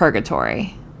like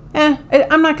purgatory.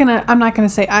 I'm not gonna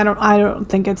say I don't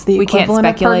think it's the can't equivalent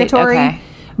of speculate? purgatory. Okay.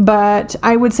 But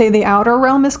I would say the outer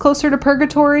realm is closer to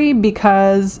purgatory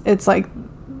because it's like,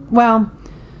 well,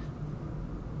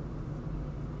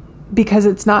 because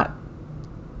it's not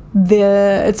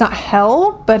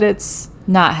hell, but it's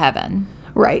Not heaven.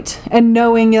 right. And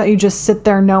knowing that you just sit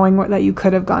there knowing that you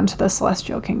could have gone to the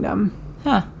celestial kingdom.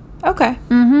 Huh. Okay.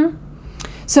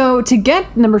 So to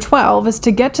get number 12 is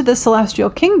to get to the celestial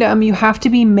kingdom, you have to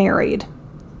be married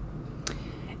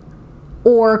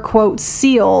or, quote,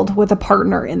 sealed with a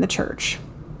partner in the church.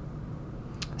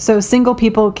 So single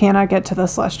people cannot get to the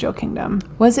celestial kingdom.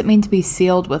 What does it mean to be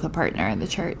sealed with a partner in the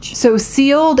church? So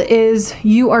sealed is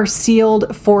you are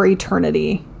sealed for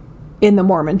eternity in the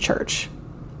Mormon church.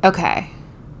 Okay.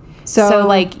 So,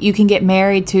 like you can get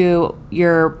married to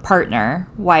your partner,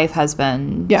 wife,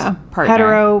 husband, yeah,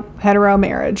 partner. hetero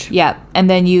marriage. Yep. And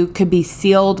then you could be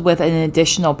sealed with an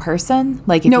additional person,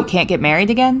 like if Nope. you can't get married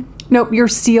again? Nope, you're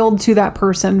sealed to that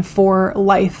person for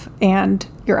life and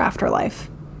your afterlife.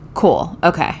 Cool.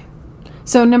 Okay.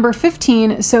 So number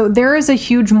 15, so there is a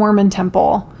huge Mormon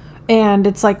temple, and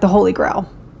it's like the Holy Grail.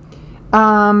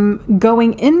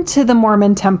 Going into the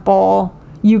Mormon temple,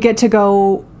 you get to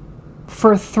go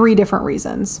for 3 different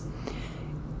reasons.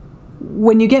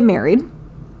 When you get married,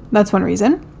 that's one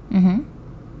reason.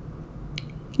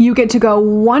 You get to go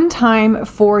one time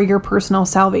for your personal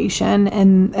salvation,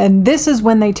 and this is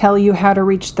when they tell you how to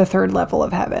reach the 3rd level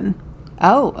of heaven.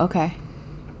 Oh, okay.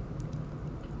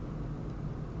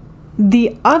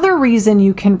 The other reason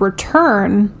you can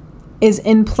return is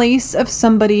in place of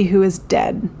somebody who is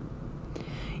dead.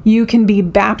 You can be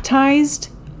baptized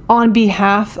on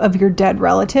behalf of your dead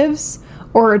relatives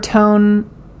or atone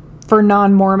for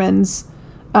non-Mormons.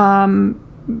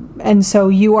 And so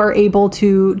you are able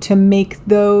to make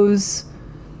those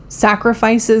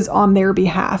sacrifices on their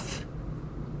behalf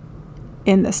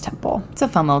in this temple. It's a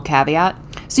fun little caveat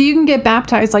So you can get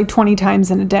baptized like 20 times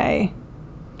in a day.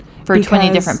 for 20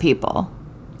 Because- different people.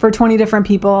 For 20 different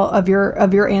people of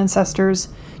your ancestors,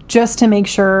 just to make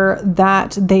sure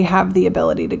that they have the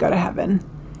ability to go to heaven.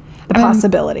 The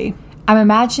possibility. I'm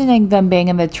imagining them being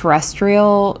in the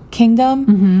terrestrial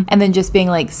kingdom and then just being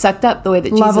like sucked up the way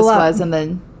that Level Jesus up. was and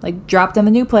then like dropped in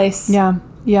the new place. Yeah,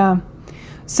 yeah.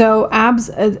 So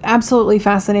absolutely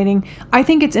fascinating. I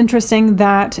think it's interesting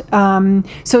that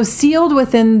so sealed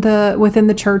within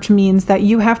the church means that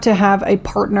you have to have a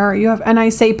partner. And I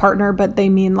say partner, but they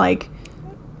mean like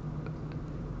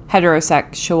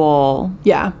Heterosexual,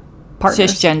 partners.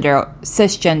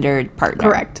 cisgendered partner.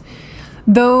 Correct.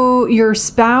 Though your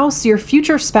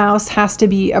future spouse has to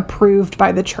be approved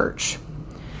by the church.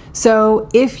 So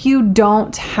if you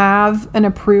don't have an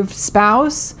approved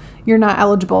spouse, you're not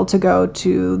eligible to go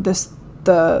to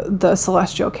the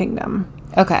celestial kingdom.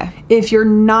 Okay. If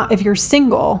you're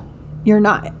single, you're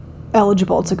not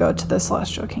eligible to go to the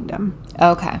celestial kingdom.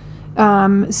 Okay.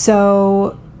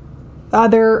 So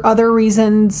other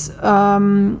reasons,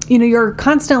 you're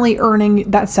constantly earning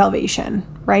that salvation,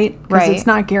 right? Because Right. it's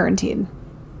not guaranteed.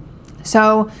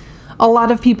 So a lot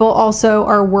of people also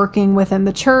are working within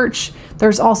the church.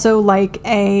 There's also like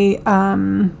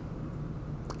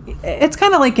it's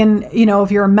kind of like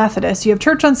if you're a Methodist, you have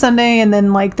church on Sunday and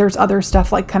then like there's other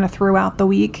stuff like kind of throughout the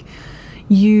week.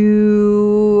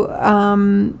 You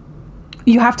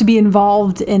have to be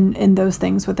involved in those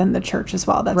things within the church as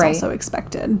well. That's Right. also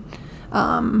expected.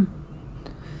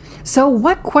 So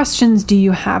what questions do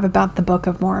you have about the Book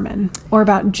of Mormon or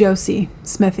about Josie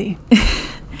Smithy?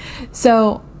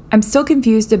 So I'm still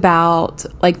confused about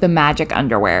like the magic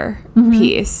underwear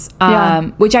piece, Yeah.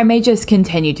 which I may just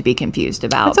continue to be confused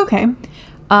about. It's okay.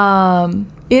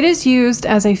 It is used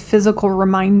as a physical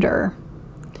reminder.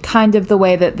 Kind of the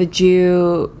way that the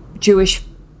Jewish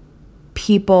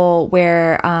people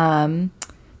wear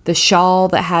the shawl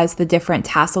that has the different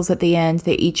tassels at the end.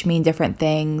 They each mean different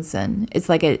things, and it's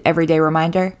like an everyday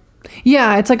reminder.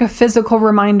 Yeah, it's like a physical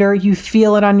reminder. You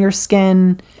feel it on your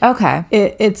skin. Okay.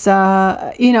 It's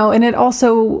and it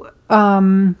also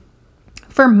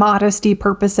for modesty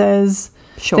purposes,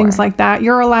 Sure. things like that.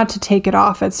 You're allowed to take it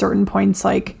off at certain points,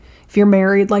 like if you're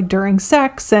married, like during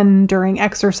sex and during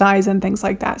exercise and things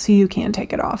like that. So you can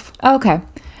take it off. Okay.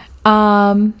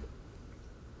 I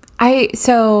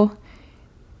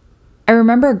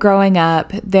remember growing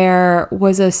up, there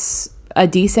was a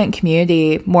decent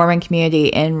community, Mormon community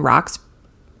in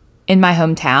my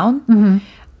hometown.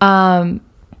 And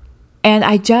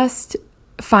I just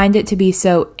find it to be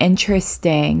so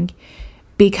interesting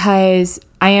because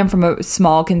I am from a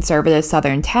small conservative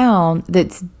southern town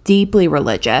that's deeply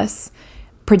religious,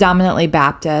 predominantly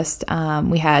Baptist.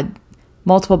 We had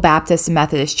multiple Baptist and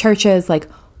Methodist churches, like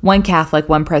one Catholic,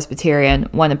 one Presbyterian,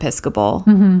 one Episcopal.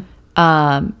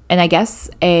 And I guess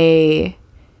if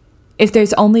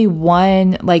there's only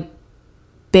one like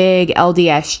big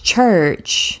LDS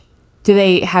church, do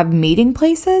they have meeting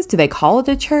places? Do they call it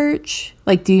a church?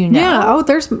 Like, do you know? Yeah. Oh,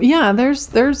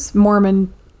 there's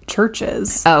Mormon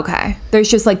churches. Okay. There's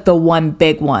just like the one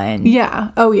big one.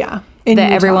 Yeah. Oh, yeah. In That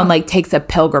Utah. everyone like takes a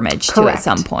pilgrimage to Correct. at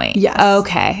some point. Yes.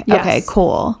 Okay. Yes. Okay,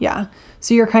 cool. Yeah.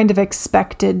 So you're kind of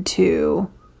expected to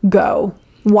go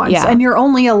once, Yeah. and you're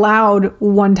only allowed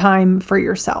one time for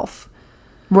yourself.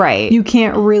 Right. You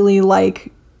can't really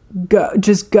like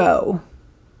just go.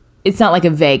 It's not like a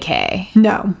vacay.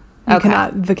 No. You Okay.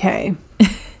 cannot vacay.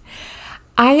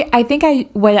 I think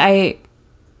what I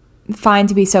find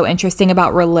to be so interesting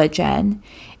about religion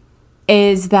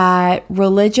is that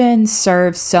religion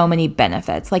serves so many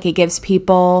benefits. Like, it gives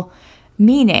people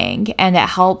meaning, and it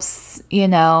helps,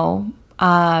 helps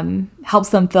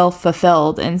them feel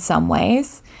fulfilled in some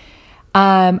ways.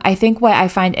 I think what I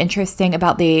find interesting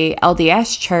about the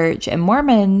LDS Church and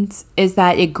Mormons is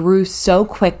that it grew so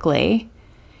quickly,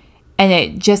 and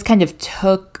it just kind of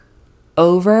took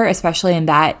over, especially in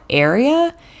that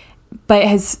area, but it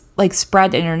has like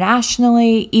spread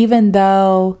internationally, even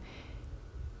though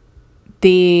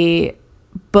the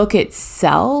book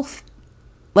itself,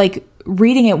 like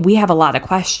reading it, we have a lot of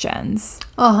questions.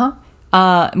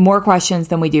 More questions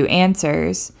than we do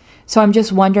answers. So I'm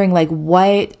just wondering, like,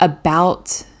 what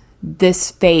about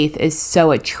this faith is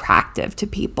so attractive to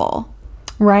people?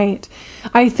 Right.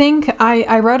 I think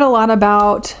I read a lot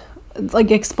about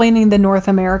like explaining the North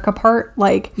America part.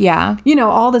 Like, Yeah.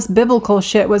 all this biblical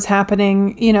shit was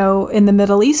happening, in the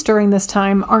Middle East during this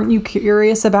time. Aren't you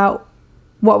curious about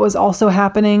what was also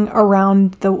happening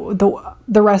around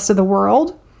the rest of the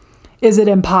world? Is it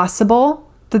impossible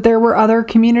that there were other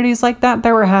communities like that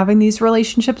were having these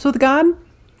relationships with God?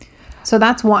 So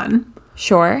that's one.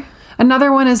 Sure.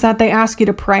 Another one is that they ask you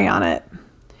to pray on it.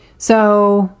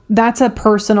 So that's a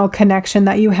personal connection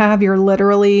that you have. You're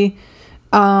literally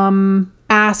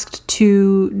asked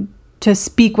to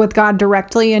speak with God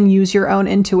directly and use your own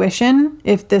intuition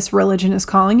if this religion is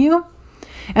calling you.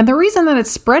 And the reason that it's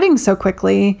spreading so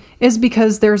quickly is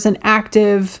because there's an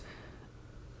active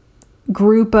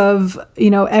group of,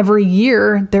 every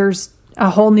year there's a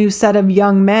whole new set of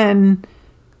young men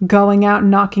going out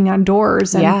and knocking on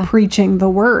doors and Yeah. preaching the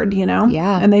word,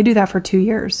 Yeah. And they do that for 2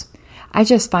 years. I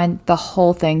just find the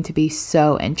whole thing to be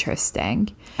so interesting.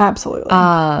 Absolutely.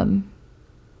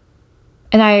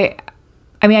 And I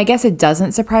mean, I guess it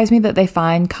doesn't surprise me that they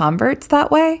find converts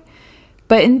that way,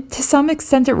 but to some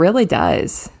extent it really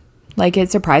does. Like,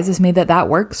 it surprises me that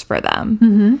works for them.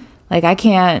 Mm-hmm. Like,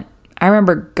 I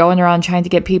remember going around trying to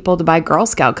get people to buy Girl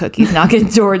Scout cookies, knocking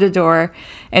door to door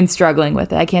and struggling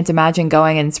with it. I can't imagine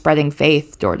going and spreading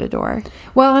faith door to door.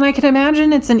 Well, and I can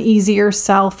imagine it's an easier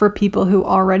sell for people who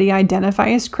already identify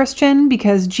as Christian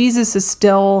because Jesus is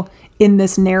still in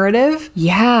this narrative.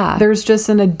 Yeah. There's just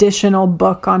an additional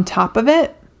book on top of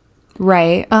it.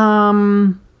 Right.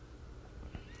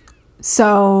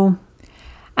 So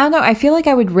I don't know. I feel like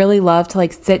I would really love to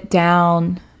like sit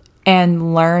down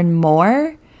and learn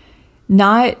more.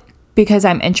 Not because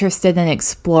I'm interested in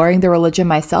exploring the religion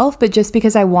myself, but just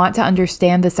because I want to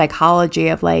understand the psychology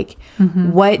of like,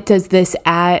 what does this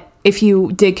add? If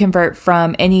you did convert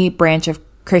from any branch of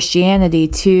Christianity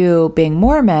to being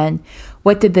Mormon,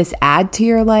 what did this add to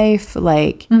your life?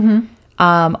 Like,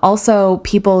 also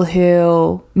people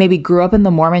who maybe grew up in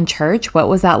the Mormon church, what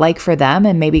was that like for them?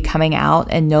 And maybe coming out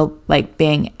and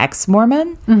being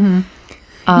ex-Mormon.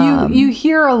 you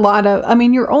hear a lot of, I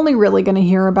mean, you're only really going to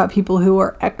hear about people who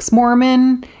are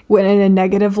ex-Mormon when in a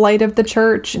negative light of the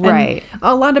church. And Right.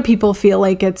 a lot of people feel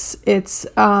like it's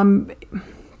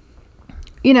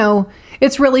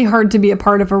really hard to be a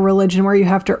part of a religion where you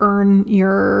have to earn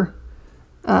your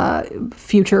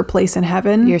future place in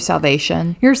heaven. Your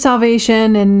salvation. Your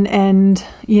salvation and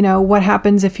what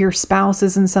happens if your spouse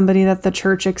isn't somebody that the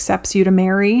church accepts you to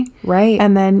marry. Right.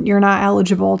 And then you're not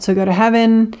eligible to go to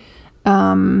heaven.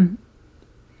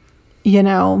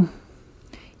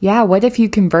 Yeah, what if you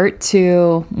convert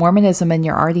to Mormonism and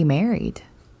you're already married?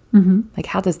 Mm-hmm. Like,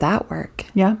 how does that work?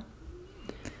 Yeah.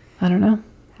 I don't know.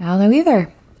 I don't know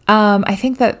either. I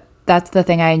think that's the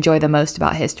thing I enjoy the most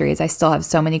about history is I still have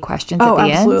so many questions at the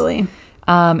absolutely. end.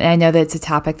 And I know that it's a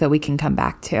topic that we can come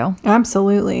back to.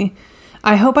 Absolutely.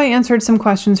 I hope I answered some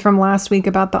questions from last week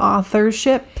about the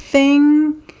authorship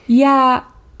thing. Yeah,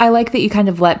 I like that you kind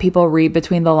of let people read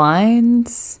between the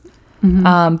lines.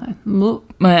 Blah,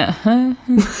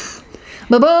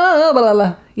 blah, blah,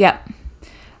 blah. Yep.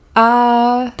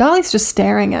 Dolly's just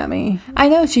staring at me. I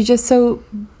know, she's just so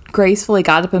gracefully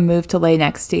got up and moved to lay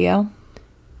next to you.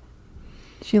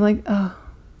 She like, oh,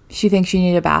 She thinks you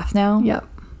need a bath now? yep.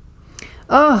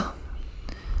 Oh,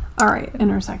 all right.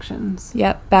 Intersections.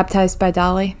 Yep. Baptized by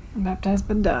Dolly. Baptized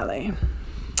by Dolly.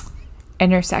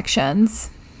 Intersections.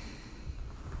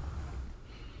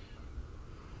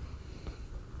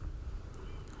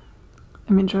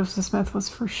 I mean, Joseph Smith was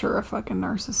for sure a fucking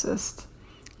narcissist.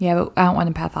 Yeah, but I don't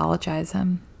want to pathologize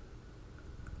him.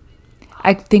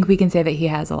 I think we can say that he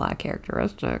has a lot of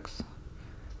characteristics.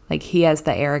 Like, he has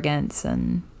the arrogance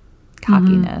and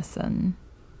cockiness and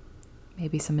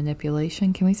maybe some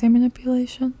manipulation. Can we say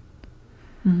manipulation?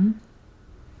 Mm-hmm.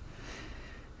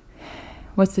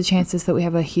 What's the chances that we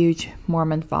have a huge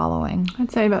Mormon following?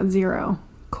 I'd say about 0.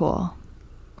 Cool.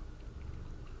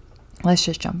 Let's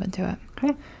just jump into it.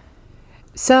 Okay.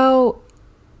 So,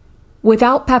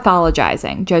 without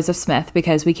pathologizing Joseph Smith,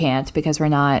 because we can't, because we're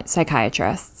not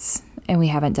psychiatrists and we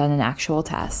haven't done an actual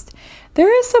test,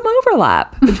 there is some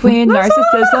overlap between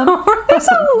narcissism. There's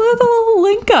a little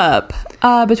link up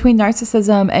between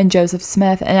narcissism and Joseph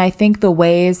Smith. And I think the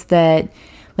ways that,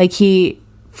 like,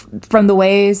 from the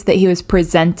ways that he was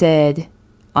presented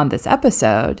on this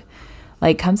episode,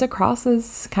 like, comes across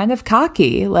as kind of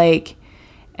cocky, like,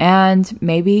 and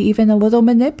maybe even a little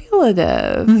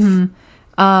manipulative.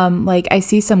 Like, I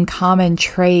see some common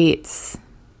traits.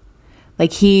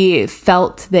 Like, he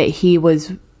felt that he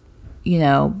was, you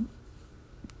know,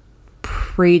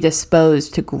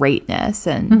 predisposed to greatness.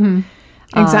 And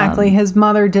Exactly. His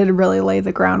mother did really lay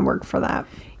the groundwork for that.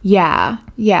 yeah.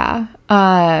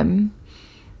 And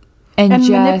And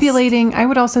manipulating, I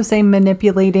would also say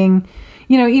manipulating,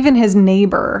 you know, even his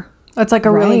neighbor. That's like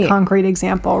a really Right. concrete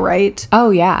example, right? Oh,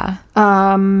 yeah.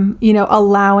 You know,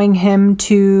 allowing him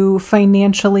to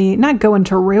financially not go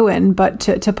into ruin, but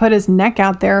to put his neck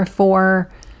out there for...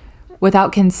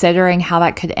 Without considering how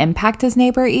that could impact his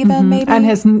neighbor even, maybe. And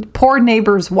his poor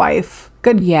neighbor's wife.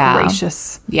 Good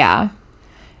gracious. Yeah.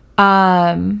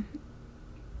 And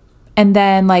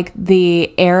then, like,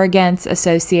 the arrogance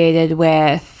associated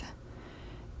with,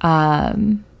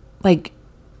 like,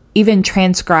 even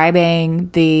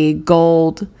transcribing the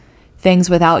gold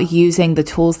things without using the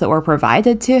tools that were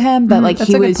provided to him. But, like, that's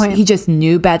a good point. he just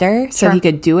knew better, so Sure. he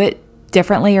could do it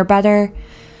differently or better.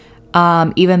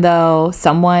 Even though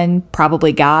someone,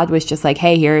 probably God, was just like,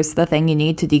 hey, here's the thing you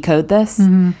need to decode this.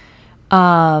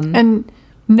 And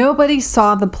nobody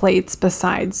saw the plates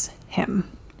besides him.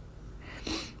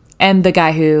 And the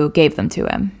guy who gave them to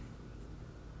him.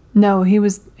 No,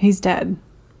 he's dead.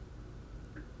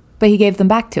 But he gave them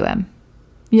back to him.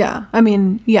 Yeah. I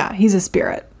mean, yeah, he's a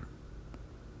spirit.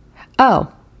 Oh,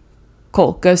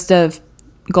 cool. Ghost of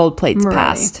gold plates Right.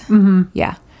 passed.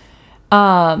 Yeah.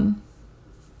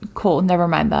 Cool. Never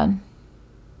mind then.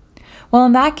 Well,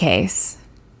 in that case,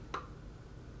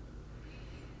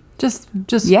 Just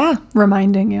yeah.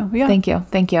 reminding you. Yeah. Thank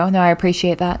you. No, I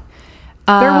appreciate that.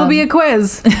 There will be a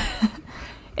quiz.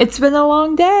 It's been a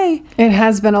long day. It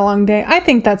has been a long day. I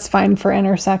think that's fine for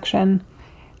intersection.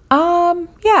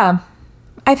 Yeah.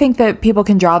 I think that people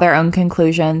can draw their own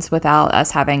conclusions without us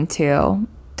having to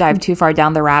dive too far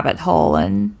down the rabbit hole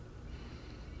and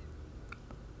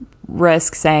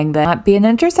risk saying that might be an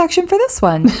intersection for this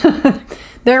one.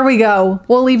 There we go.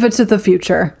 We'll leave it to the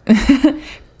future.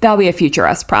 That'll be a future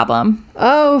us problem.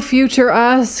 Oh, future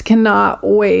us cannot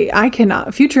wait.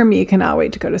 Future me cannot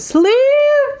wait to go to sleep.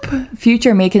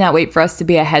 Future me cannot wait for us to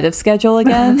be ahead of schedule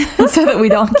again so that we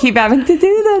don't keep having to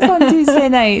do this on Tuesday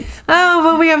nights. Oh,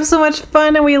 but we have so much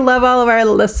fun and we love all of our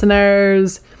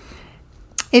listeners.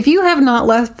 If you have not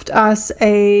left us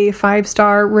a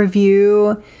 5-star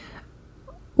review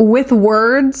with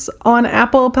words on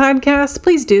Apple Podcasts,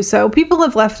 please do so. People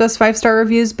have left us 5-star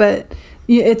reviews, but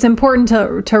it's important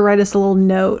to write us a little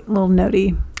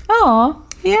notey. Aw.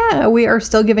 Yeah, we are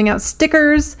still giving out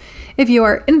stickers if you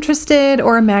are interested,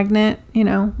 or a magnet, you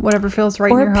know, whatever feels right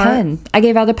Or in your a heart. pen. I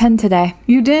gave out a pen today.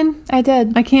 You did? I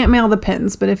did. I can't mail the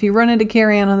pins, but if you run into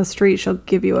Carrie Ann on the street, she'll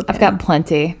give you a pin. I've got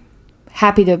plenty.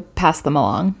 Happy to pass them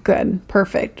along. Good.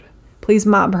 Perfect. Please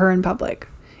mob her in public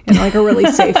in like a really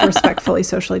safe, respectfully,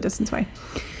 socially distanced way.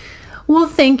 Well,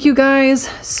 thank you guys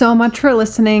so much for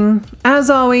listening. As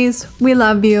always, we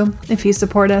love you. If you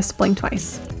support us, blink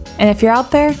twice. And if you're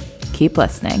out there, keep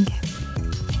listening.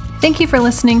 Thank you for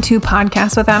listening to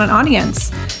Podcast Without an Audience.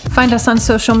 Find us on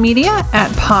social media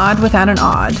at Pod Without an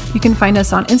Odd. You can find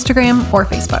us on Instagram or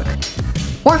Facebook.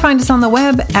 Or find us on the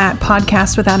web at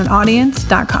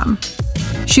podcastwithoutanaudience.com.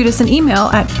 Shoot us an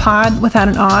email at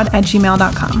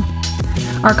podwithoutanod@gmail.com.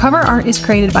 Our cover art is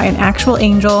created by an actual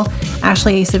angel,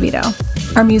 Ashley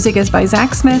Acevedo. Our music is by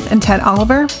Zach Smith and Ted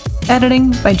Oliver.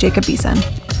 Editing by Jacob Beeson.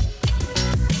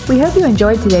 We hope you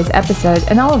enjoyed today's episode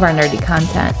and all of our nerdy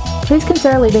content. Please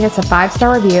consider leaving us a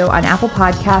 5-star review on Apple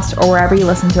Podcasts or wherever you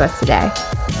listen to us today.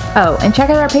 Oh, and check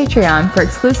out our Patreon for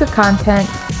exclusive content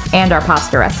and our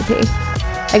pasta recipe.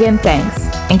 Again,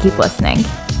 thanks, and keep listening.